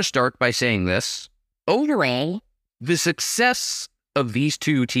just want to start by saying this. Overall, the success of these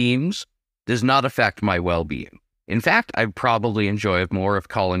two teams does not affect my well-being. In fact, I probably enjoy it more if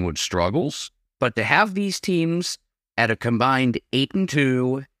Collingwood struggles. But to have these teams at a combined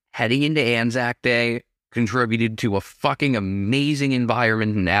 8-2 heading into Anzac Day contributed to a fucking amazing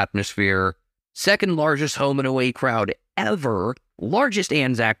environment and atmosphere. Second largest home and away crowd ever, largest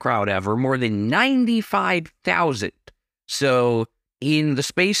Anzac crowd ever, more than 95,000. So in the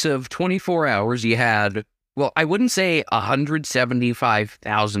space of 24 hours, you had, well, I wouldn't say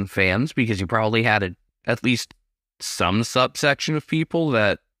 175,000 fans, because you probably had at least some subsection of people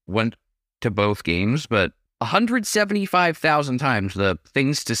that went to both games, but 175,000 times the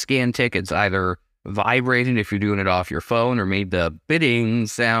things to scan tickets either vibrated if you're doing it off your phone or made the bidding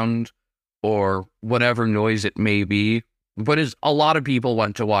sound or whatever noise it may be. but as a lot of people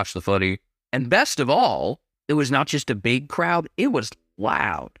went to watch the footy. And best of all, it was not just a big crowd, it was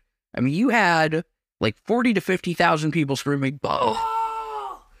loud. I mean, you had like 40 to 50,000 people screaming, "Ball!"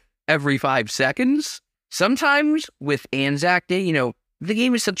 every 5 seconds. Sometimes with Anzac Day, the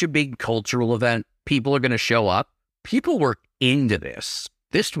game is such a big cultural event. People are going to show up. People were into this.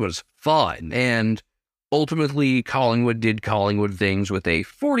 This was fun. And ultimately, Collingwood did Collingwood things with a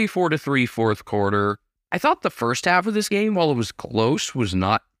 44-3 fourth quarter. I thought the first half of this game, while it was close, was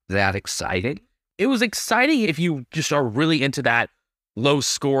not that exciting. It was exciting if you just are really into that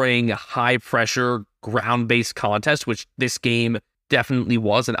low-scoring, high-pressure, ground-based contest, which this game definitely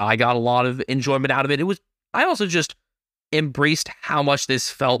was, and I got a lot of enjoyment out of it. I also just embraced how much this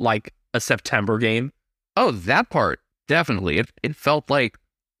felt like a September game. Oh, that part, definitely. It felt like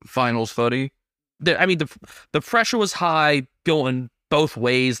finals footy. The pressure was high, going both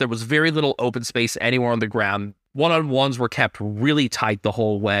ways. There was very little open space anywhere on the ground. One-on-ones were kept really tight the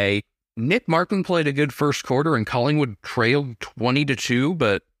whole way. Nick Markman played a good first quarter, and Collingwood trailed 20-2,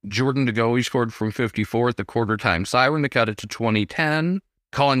 but Jordan DeGoey scored from 54 at the quarter-time siren to cut it to 20-10.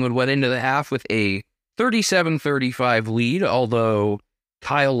 Collingwood went into the half with a 37-35 lead, although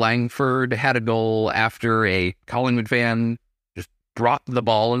Kyle Langford had a goal after a Collingwood fan just dropped the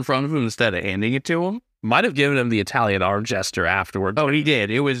ball in front of him instead of handing it to him. Might have given him the Italian arm gesture afterwards. Oh, he did.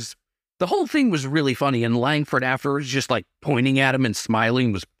 The whole thing was really funny, and Langford afterwards just like pointing at him and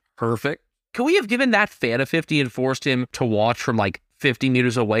smiling was perfect. Could we have given that fan a 50 and forced him to watch from like 50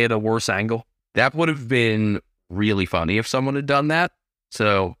 meters away at a worse angle? That would have been really funny if someone had done that.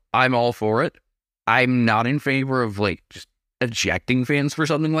 So I'm all for it. I'm not in favor of like just ejecting fans for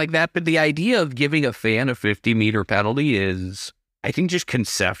something like that, but the idea of giving a fan a 50-meter penalty is, I think just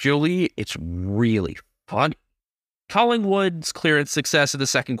conceptually, it's really fun. Collingwood's clearance success in the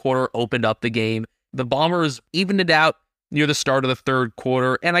second quarter opened up the game. The Bombers evened it out near the start of the third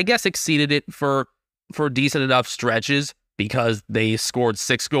quarter, and I guess exceeded it for decent enough stretches because they scored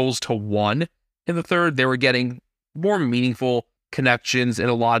 6-1 in the third. They were getting more meaningful connections in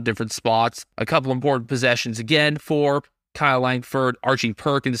a lot of different spots. A couple important possessions again for Kyle Langford. Archie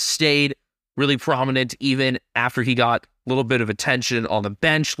Perkins stayed really prominent even after he got a little bit of attention on the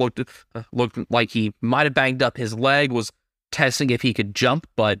bench. Looked like he might have banged up his leg, was testing if he could jump,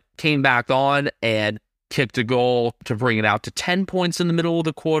 but came back on and kicked a goal to bring it out to 10 points in the middle of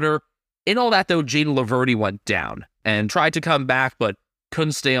the quarter. In all that, though, Jaden Laverty went down and tried to come back, but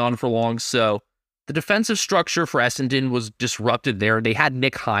couldn't stay on for long. So the defensive structure for Essendon was disrupted there. They had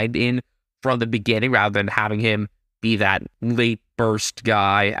Nick Hind in from the beginning rather than having him be that late burst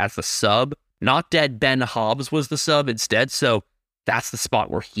guy as the sub. Not dead Ben Hobbs was the sub instead, so that's the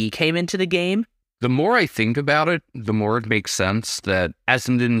spot where he came into the game. The more I think about it, the more it makes sense that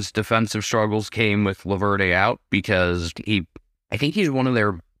Essendon's defensive struggles came with Laverde out, because I think he's one of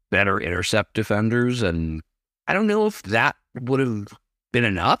their better intercept defenders, and I don't know if that would have been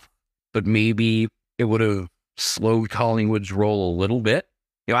enough, but maybe it would have slowed Collingwood's roll a little bit.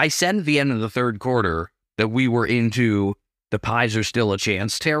 I said at the end of the third quarter that we were into the Pies are still a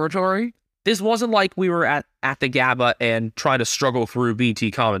chance territory. This wasn't like we were at the GABA and trying to struggle through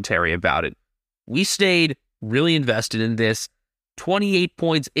BT commentary about it. We stayed really invested in this. 28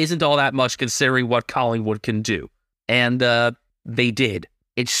 points isn't all that much considering what Collingwood can do. And they did.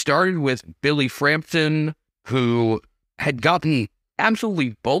 It started with Billy Frampton, who had gotten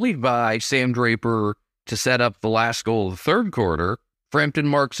absolutely bullied by Sam Draper to set up the last goal of the third quarter. Frampton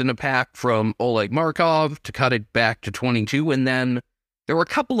marks in a pack from Oleg Markov to cut it back to 22, and then there were a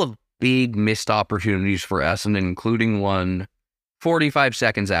couple of big missed opportunities for Essendon, including one 45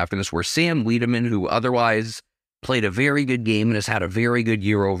 seconds after this, where Sam Wiedemann, who otherwise played a very good game and has had a very good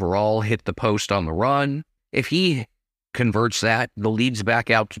year overall, hit the post on the run. If he converts that, the lead's back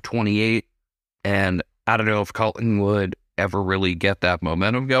out to 28, and I don't know if Collingwood ever really get that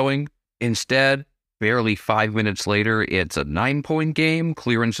momentum going. Instead, barely 5 minutes later, it's a 9-point game.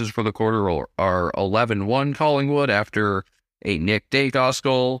 Clearances for the quarter are 11-1 Collingwood after a Nick Dacos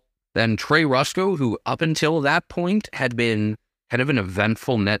goal. Then Trey Rusco, who up until that point had been kind of an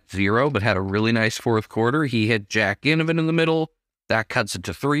eventful net zero, but had a really nice fourth quarter. He hit Jack Ginnivan in the middle. That cuts it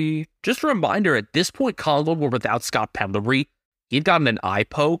to 3. Just a reminder, at this point, Collingwood were without Scott Pendlebury. He'd gotten an eye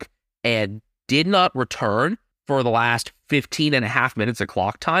poke and did not return for the last 15 and a half minutes of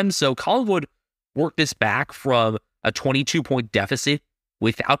clock time. So Collingwood worked this back from a 22-point deficit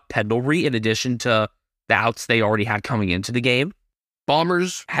without Pendlebury, in addition to the outs they already had coming into the game.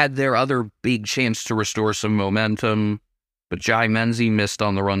 Bombers had their other big chance to restore some momentum, but Jai Menzie missed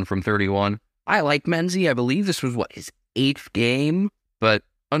on the run from 31. I like Menzie. I believe this was, his 8th game? But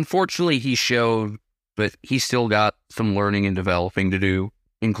unfortunately, he showed but he's still got some learning and developing to do,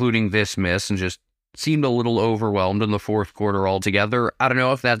 including this miss, and just seemed a little overwhelmed in the fourth quarter altogether. I don't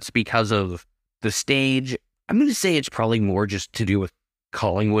know if that's because of the stage. I'm going to say it's probably more just to do with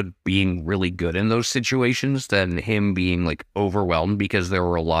Collingwood being really good in those situations than him being like overwhelmed because there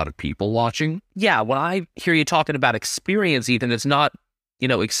were a lot of people watching. Yeah, when I hear you talking about experience, Ethan, it's not,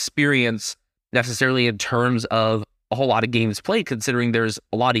 experience necessarily in terms of a whole lot of games played, considering there's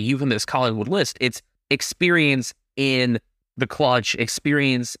a lot of youth in this Collingwood list. It's experience in the clutch,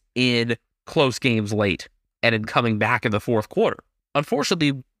 experience in close games late, and in coming back in the fourth quarter.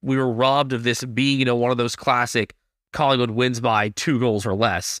 Unfortunately, we were robbed of this being, one of those classic Collingwood wins by 2 goals or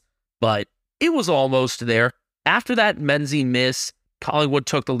less, but it was almost there. After that Menzies miss, Collingwood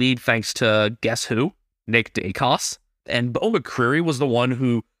took the lead thanks to, guess who? Nick Dacos. And Beau McCreary was the one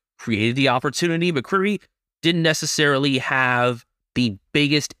who created the opportunity. McCreary didn't necessarily have the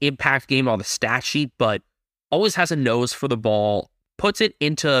biggest impact game on the stat sheet, but always has a nose for the ball, puts it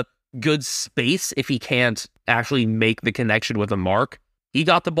into good space if he can't actually make the connection with a mark. He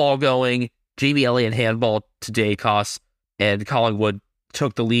got the ball going, Jamie Elliott handball to Dacos, and Collingwood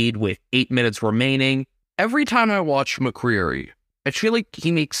took the lead with 8 minutes remaining. Every time I watch McCreary, I feel like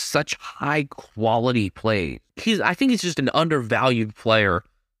he makes such high-quality plays. I think he's just an undervalued player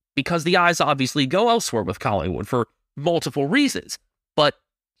because the eyes obviously go elsewhere with Collingwood for multiple reasons, but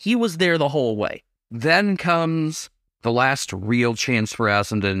he was there the whole way. Then comes the last real chance for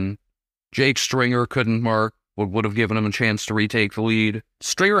Essendon. Jake Stringer couldn't mark, would have given him a chance to retake the lead.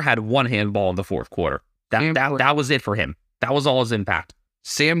 Stringer had 1 handball in the fourth quarter. That was it for him. That was all his impact.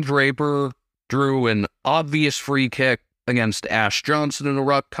 Sam Draper drew an obvious free kick against Ash Johnson in a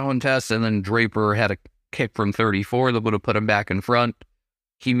ruck contest, and then Draper had a kick from 34 that would have put him back in front.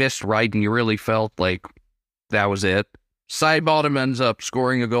 He missed right, and you really felt like that was it. Sidebottom ends up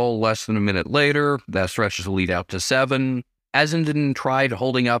scoring a goal less than a minute later. That stretches the lead out to 7. Essendon tried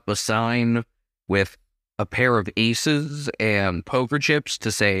holding up a sign with a pair of aces and poker chips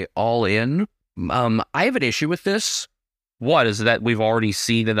to say all in. I have an issue with this. What, is that we've already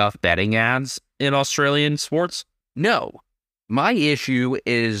seen enough betting ads in Australian sports? No. My issue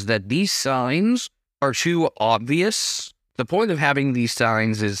is that these signs are too obvious. The point of having these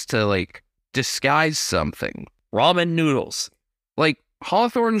signs is to, disguise something. Ramen noodles. Like,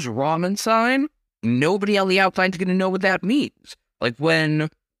 Hawthorne's ramen sign, nobody on the outside's going to know what that means. Like, when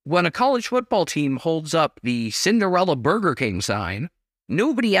a college football team holds up the Cinderella Burger King sign,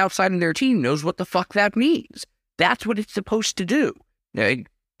 nobody outside of their team knows what the fuck that means. That's what it's supposed to do. That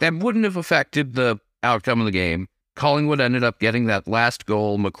wouldn't have affected the outcome of the game. Collingwood ended up getting that last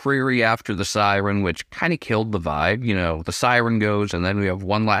goal, McCreary after the siren, which kind of killed the vibe. The siren goes, and then we have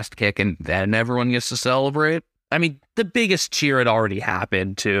one last kick, and then everyone gets to celebrate. I mean, the biggest cheer had already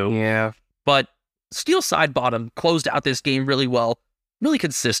happened, too. Yeah. But Steel Sidebottom closed out this game really well. Really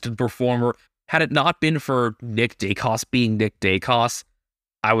consistent performer. Had it not been for Nick Dacos being Nick Dacos,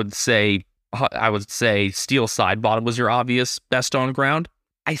 I would say Steel Sidebottom was your obvious best on ground.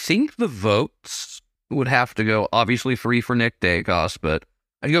 I think the votes would have to go, obviously 3 for Nick Dacos, but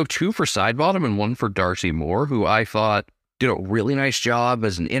I'd go 2 for Sidebottom and 1 for Darcy Moore, who I thought did a really nice job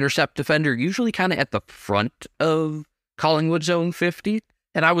as an intercept defender, usually kind of at the front of Collingwood's own 50.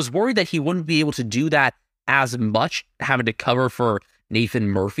 And I was worried that he wouldn't be able to do that as much, having to cover for Nathan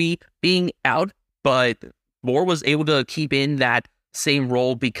Murphy being out, but Moore was able to keep in that same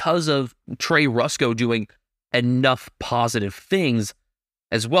role because of Trey Rusco doing enough positive things,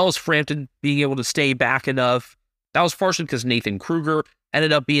 as well as Frampton being able to stay back enough. That was partially because Nathan Kruger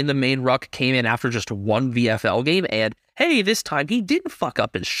ended up being the main ruck, came in after just 1 VFL game, and hey, this time he didn't fuck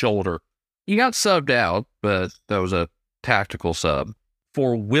up his shoulder. He got subbed out, but that was a tactical sub.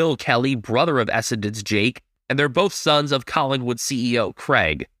 For Will Kelly, brother of Essendon's Jake, and they're both sons of Collingwood CEO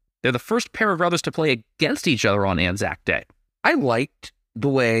Craig. They're the first pair of brothers to play against each other on Anzac Day. I liked the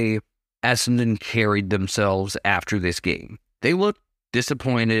way Essendon carried themselves after this game. They looked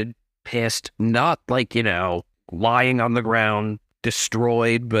disappointed, pissed, not lying on the ground,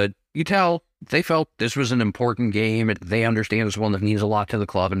 destroyed, but you tell they felt this was an important game. They understand it's one that means a lot to the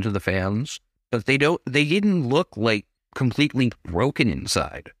club and to the fans, but they didn't look like completely broken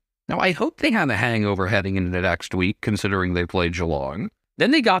inside. Now, I hope they have a hangover heading into next week, considering they played Geelong.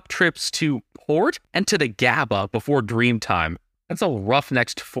 Then they got trips to Port and to the Gabba before Dreamtime. That's a rough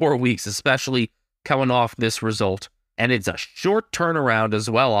next 4 weeks, especially coming off this result. And it's a short turnaround as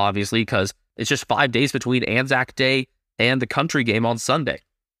well, obviously, because it's just 5 days between Anzac Day and the country game on Sunday.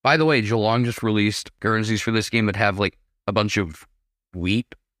 By the way, Geelong just released currencies for this game that have a bunch of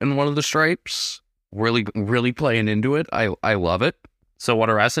wheat in one of the stripes. Really, really playing into it. I love it. So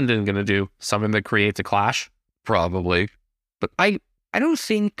what are Essendon going to do? Something that creates a clash? Probably. But I don't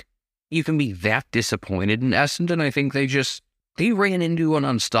think you can be that disappointed in Essendon. I think they ran into an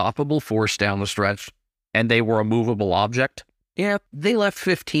unstoppable force down the stretch. And they were a movable object? Yeah, they left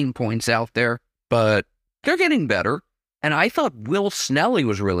 15 points out there, but they're getting better. And I thought Will Snelly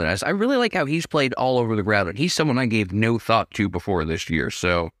was really nice. I really like how he's played all over the ground, and he's someone I gave no thought to before this year.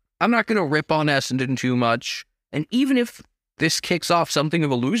 So I'm not going to rip on Essendon too much. And even if this kicks off something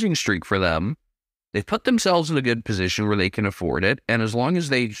of a losing streak for them, they've put themselves in a good position where they can afford it. And as long as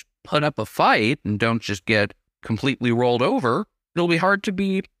they put up a fight and don't just get completely rolled over, it'll be hard to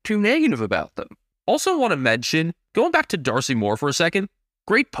be too negative about them. Also want to mention, going back to Darcy Moore for a second,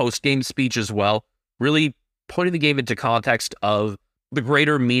 great post-game speech as well, really putting the game into context of the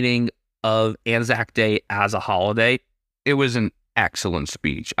greater meaning of Anzac Day as a holiday. It was an excellent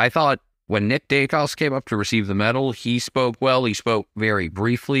speech. I thought when Nick Dacos came up to receive the medal, he spoke well. He spoke very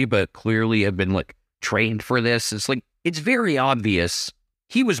briefly, but clearly had been trained for this. It's very obvious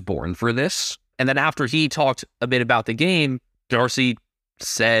he was born for this. And then after he talked a bit about the game, Darcy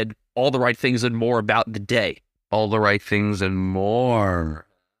said all the right things and more about the day. All the right things and more.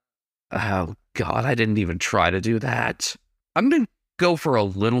 Oh, God, I didn't even try to do that. I'm going to go for a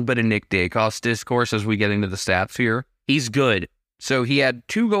little bit of Nick Dacos discourse as we get into the stats here. He's good. So he had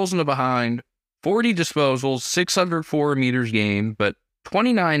 2 goals in the behind, 40 disposals, 604 meters gained, but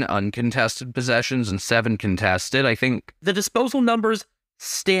 29 uncontested possessions and 7 contested. I think the disposal numbers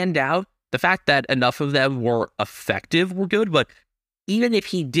stand out. The fact that enough of them were effective were good, but even if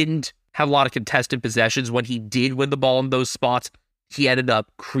he didn't have a lot of contested possessions, when he did win the ball in those spots, he ended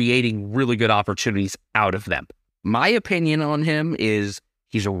up creating really good opportunities out of them. My opinion on him is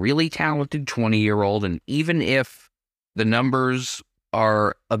he's a really talented 20-year-old, and even if the numbers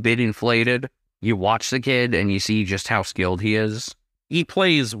are a bit inflated, you watch the kid and you see just how skilled he is. He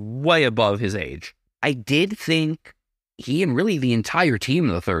plays way above his age. I did think he and really the entire team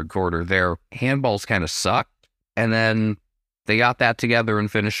in the third quarter, their handballs kind of sucked, and then they got that together and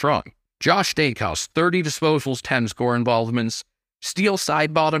finished strong. Josh Dacos, 30 disposals, 10 score involvements. Steele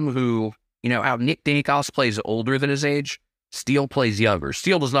Sidebottom, who, how Nick Dacos plays older than his age, Steele plays younger.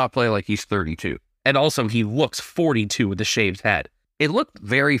 Steele does not play like he's 32. And also, he looks 42 with a shaved head. It looked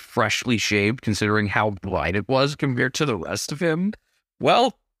very freshly shaved, considering how blind it was compared to the rest of him.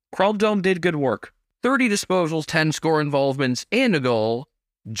 Well, Chrome Dome did good work. 30 disposals, 10 score involvements, and a goal.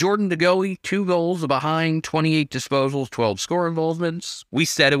 Jordan DeGoey, 2 goals behind, 28 disposals, 12 score involvements. We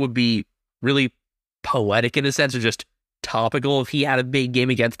said it would be really poetic in a sense, or just topical if he had a big game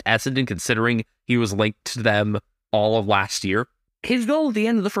against Essendon, considering he was linked to them all of last year. His goal at the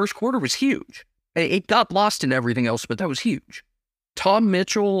end of the first quarter was huge. It got lost in everything else, but that was huge. Tom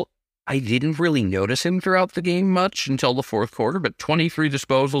Mitchell, I didn't really notice him throughout the game much until the fourth quarter, but 23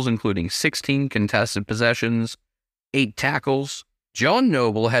 disposals, including 16 contested possessions, 8 tackles. John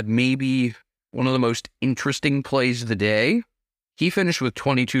Noble had maybe one of the most interesting plays of the day. He finished with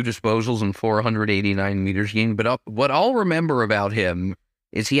 22 disposals and 489 meters gained, but what I'll remember about him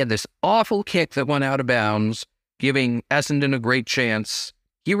is he had this awful kick that went out of bounds, giving Essendon a great chance.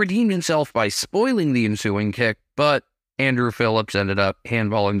 He redeemed himself by spoiling the ensuing kick, but Andrew Phillips ended up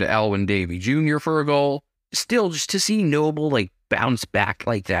handballing to Alwyn Davey Jr. for a goal. Still, just to see Noble bounce back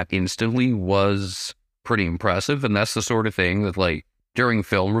like that instantly was pretty impressive, and that's the sort of thing that during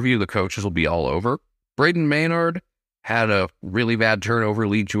film review the coaches will be all over. Braden Maynard had a really bad turnover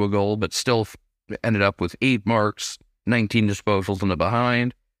lead to a goal, but still ended up with 8 marks, 19 disposals in the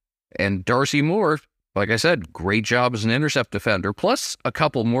behind. And Darcy Moore, like I said, great job as an intercept defender, plus a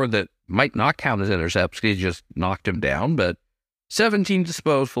couple more that might not count as intercepts because he just knocked him down, but 17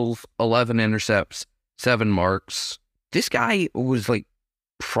 disposals, 11 intercepts, 7 marks. This guy was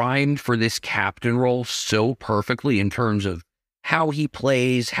primed for this captain role so perfectly in terms of how he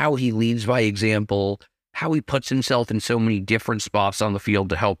plays, how he leads by example, how he puts himself in so many different spots on the field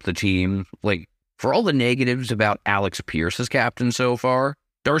to help the team. For all the negatives about Alex Pierce as captain so far,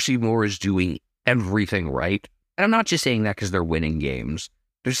 Darcy Moore is doing everything right. And I'm not just saying that because they're winning games.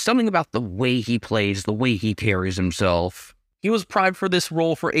 There's something about the way he plays, the way he carries himself. He was primed for this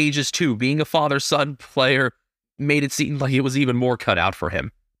role for ages too. Being a father-son player made it seem like it was even more cut out for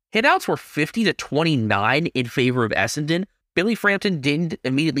him. Hitouts were 50-29 in favor of Essendon. Billy Frampton didn't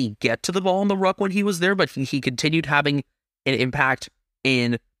immediately get to the ball in the ruck when he was there, but he continued having an impact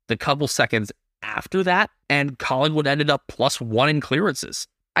in the couple seconds after that, and Collingwood ended up +1 in clearances.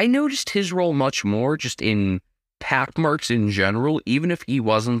 I noticed his role much more just in pack marks in general, even if he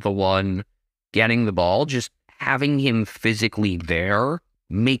wasn't the one getting the ball, just having him physically there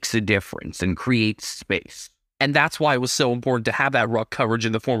makes a difference and creates space. And that's why it was so important to have that ruck coverage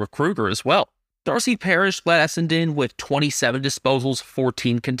in the form of Kruger as well. Darcy Parish led Essendon with 27 disposals,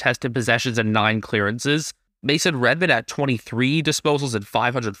 14 contested possessions, and 9 clearances. Mason Redmond at 23 disposals and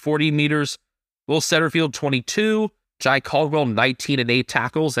 540 meters. Will Setterfield 22. Jai Caldwell 19 and 8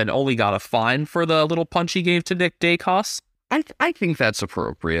 tackles and only got a fine for the little punch he gave to Nick Dacos. I think that's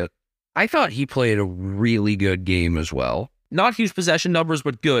appropriate. I thought he played a really good game as well. Not huge possession numbers,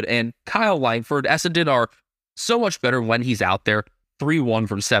 but good. And Kyle Langford, Essendon are so much better when he's out there. 3-1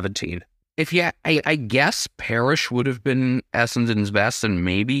 from 17. I guess Parrish would have been Essendon's best, and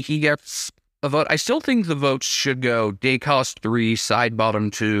maybe he gets a vote. I still think the votes should go Dacos 3,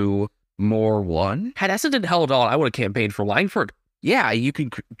 Sidebottom 2, Moore 1. Had Essendon held on, I would have campaigned for Langford. Yeah, you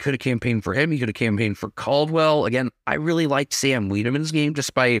could have campaigned for him. You could have campaigned for Caldwell. Again, I really liked Sam Wiedemann's game,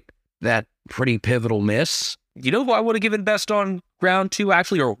 despite that pretty pivotal miss. You know who I would have given best on ground 2,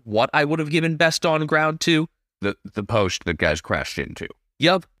 actually, or what I would have given best on ground 2? The post that guys crashed into.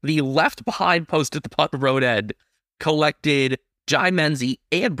 Yup, the left behind post at the punt road end collected Jai Menzie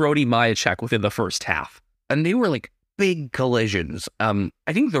and Brody Majacek within the first half. And they were like big collisions. I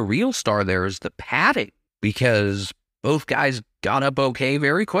think the real star there is the padding, because both guys got up okay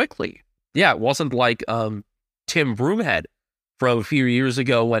very quickly. Yeah, it wasn't like Tim Broomhead from a few years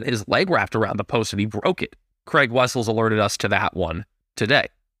ago when his leg wrapped around the post and he broke it. Craig Wessels alerted us to that one today.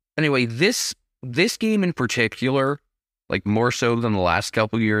 Anyway, this game in particular, like more so than the last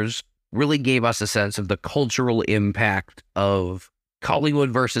couple years, really gave us a sense of the cultural impact of Collingwood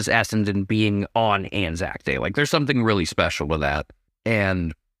versus Essendon being on Anzac Day. Like, there's something really special to that,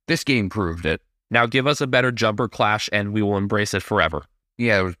 and this game proved it. Now give us a better jumper clash, and we will embrace it forever.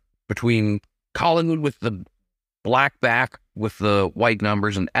 Yeah, it was between Collingwood with the black back with the white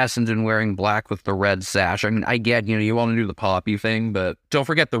numbers and Essendon wearing black with the red sash. I mean, I get, you want to do the poppy thing, but don't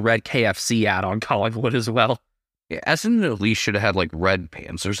forget the red KFC ad on Collingwood as well. Yeah, Essendon at least should have had, like, red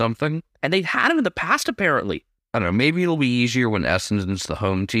pants or something. And they've had them in the past, apparently. I don't know, maybe it'll be easier when Essendon's the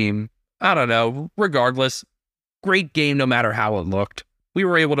home team. I don't know. Regardless, great game no matter how it looked. We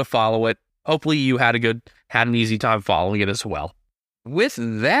were able to follow it. Hopefully you had an easy time following it as well. With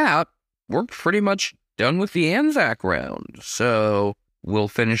that, we're pretty much done with the Anzac round. So we'll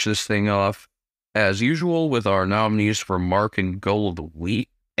finish this thing off, as usual, with our nominees for Mark and Goal of the Week.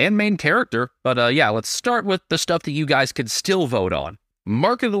 And main character. But let's start with the stuff that you guys could still vote on.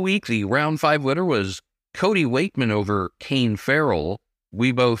 Mark of the Week, the round 5 winner, was Cody Wakeman over Kane Farrell.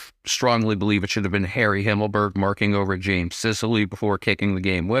 We both strongly believe it should have been Harry Himmelberg marking over James Sicily before kicking the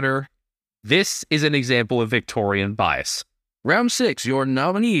game winner. This is an example of Victorian bias. Round 6, your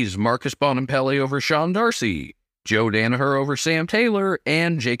nominees: Marcus Bontempelli over Sean Darcy, Joe Danaher over Sam Taylor,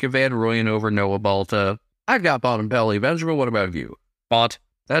 and Jacob Van Rooyen over Noah Balta. I've got Bontempelli. Benjamin, what about you? Bont.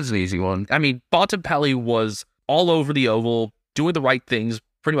 That's an easy one. I mean, Bontempelli was all over the oval, doing the right things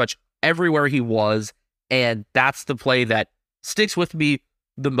pretty much everywhere he was, and that's the play that sticks with me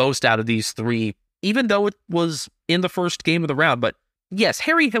the most out of these three, even though it was in the first game of the round. But yes,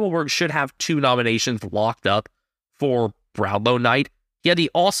 Harry Himmelberg should have 2 nominations locked up for Brownlow night. He had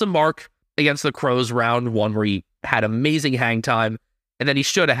the awesome mark against the Crows round 1 where he had amazing hang time, and then he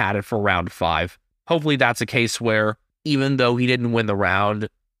should have had it for round 5. Hopefully that's a case where, even though he didn't win the round,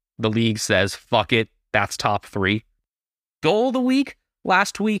 the league says, fuck it, that's top 3. Goal of the week.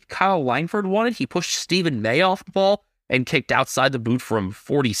 Last week, Kyle Langford won it. He pushed Stephen May off the ball and kicked outside the boot from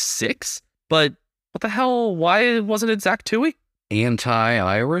 46. But what the hell? Why wasn't it Zach Toohey?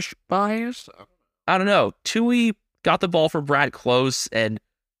 Anti-Irish bias? I don't know. Toohey got the ball from Brad Close and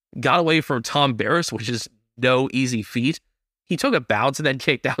got away from Tom Barris, which is no easy feat. He took a bounce and then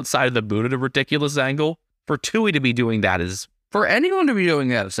kicked outside of the boot at a ridiculous angle. For Toohey to be doing that is... For anyone to be doing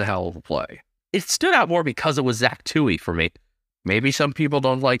that, it's a hell of a play. It stood out more because it was Zach Toohey for me. Maybe some people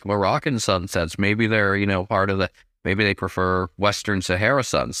don't like Moroccan sunsets. Maybe they're, part of the... Maybe they prefer Western Sahara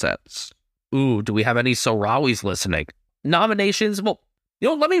sunsets. Ooh, do we have any Sahrawis listening? Nominations? Well,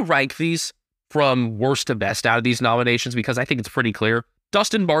 let me rank these from worst to best out of these nominations because I think it's pretty clear.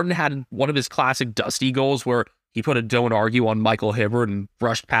 Dustin Martin had one of his classic Dusty goals where he put a don't argue on Michael Hibbert and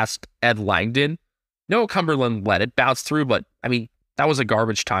rushed past Ed Langdon. Noah Cumberland let it bounce through, but, that was a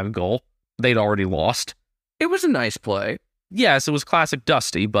garbage time goal. They'd already lost. It was a nice play. Yes, it was classic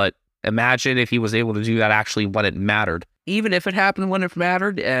Dusty, but imagine if he was able to do that actually when it mattered. Even if it happened when it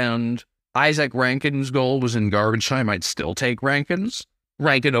mattered and Isaac Rankin's goal was in garbage time, I'd still take Rankin's.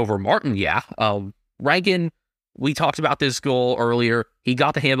 Rankin over Martin, yeah. Rankin, we talked about this goal earlier. He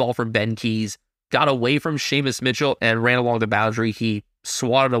got the handball from Ben Keys, got away from Seamus Mitchell, and ran along the boundary. He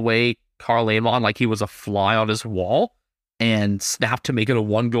swatted away Carl Amon like he was a fly on his wall and snapped to make it a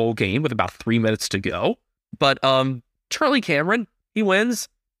 1-goal game with about 3 minutes to go. But Charlie Cameron, he wins.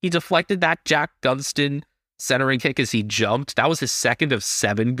 He deflected that Jack Dunstan centering kick as he jumped. That was his second of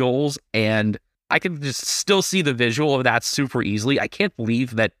 7 goals, and I can just still see the visual of that super easily. I can't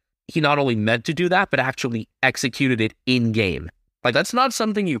believe that he not only meant to do that, but actually executed it in game. Like, that's not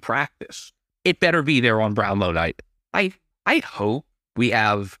something you practice. It better be there on Brownlow night. I hope we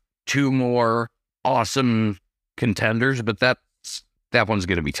have 2 more awesome contenders, but that one's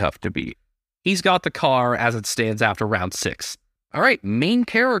going to be tough to beat. He's got the car as it stands after round 6. All right, main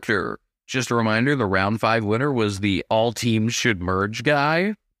character. Just a reminder, the round 5 winner was the all teams should merge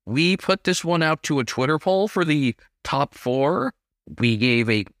guy. We put this one out to a Twitter poll for the top 4. We gave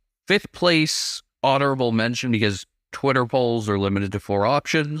a 5th place honorable mention because Twitter polls are limited to 4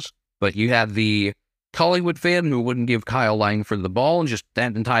 options. But you had the Collingwood fan who wouldn't give Kyle Langford the ball, and just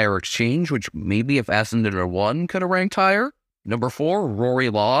that entire exchange, which maybe if Essendon had won could have ranked higher. Number 4, Rory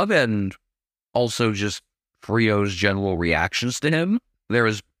Love, and also just Frio's general reactions to him. There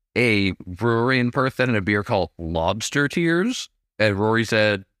was a brewery in Perth and a beer called Lobster Tears, and Rory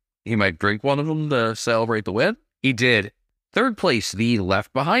said he might drink one of them to celebrate the win. He did. 3rd place, the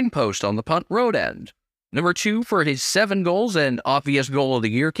Left Behind post on the punt road end. Number 2 for his 7 goals and obvious goal of the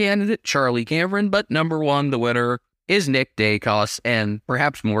year candidate, Charlie Cameron, but number 1, the winner, is Nick Dacos, and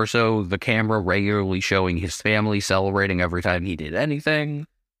perhaps more so, the camera regularly showing his family celebrating every time he did anything.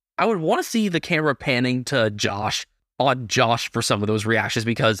 I would want to see the camera panning to Josh for some of those reactions,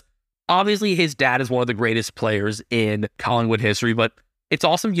 because obviously his dad is one of the greatest players in Collingwood history, but it's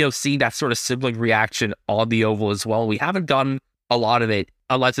awesome, seeing that sort of sibling reaction on the oval as well. We haven't gotten a lot of it,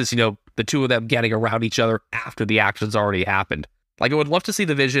 unless it's, the 2 of them getting around each other after the action's already happened. Like, I would love to see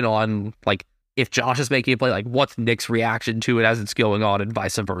the vision on, like, if Josh is making a play, like, what's Nick's reaction to it as it's going on and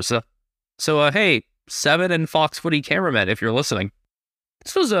vice versa. So, hey, 7 and Fox Footy cameramen, if you're listening.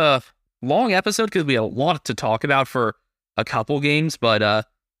 This was a long episode because we had a lot to talk about for a couple games, but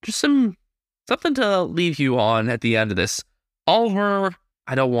just something to leave you on at the end of this. Oliver,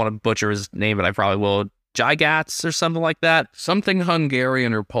 I don't want to butcher his name, but I probably will. Gigats or something like that. Something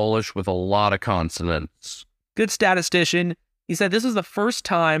Hungarian or Polish with a lot of consonants. Good statistician. He said this is the first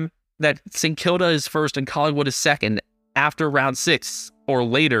time that St. Kilda is first and Collingwood is second after round 6 or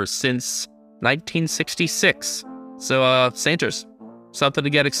later since 1966. So, Sainters, something to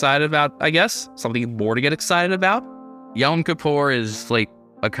get excited about, I guess? Something more to get excited about? Yom Kippur is like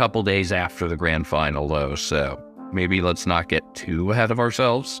a couple days after the grand final, though, so maybe let's not get too ahead of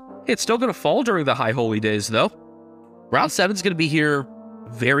ourselves. It's still going to fall during the High Holy Days, though. Round 7 is going to be here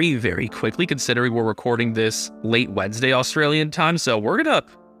very, very quickly, considering we're recording this late Wednesday Australian time, so we're going to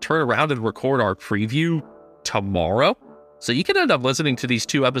turn around and record our preview tomorrow. So you can end up listening to these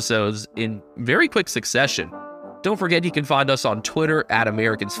 2 episodes in very quick succession. Don't forget you can find us on Twitter at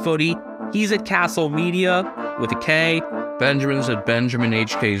Americans Footy. He's at Castle Media with a K. Benjamin's at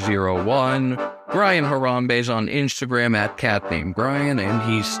BenjaminHK01. Brian Harambe's on Instagram at @CatNameBrian, and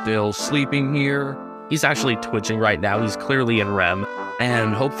he's still sleeping here. He's actually twitching right now. He's clearly in REM.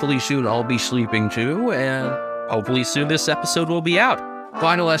 And hopefully soon I'll be sleeping too, and hopefully soon this episode will be out.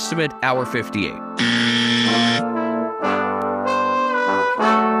 Final estimate, hour 58.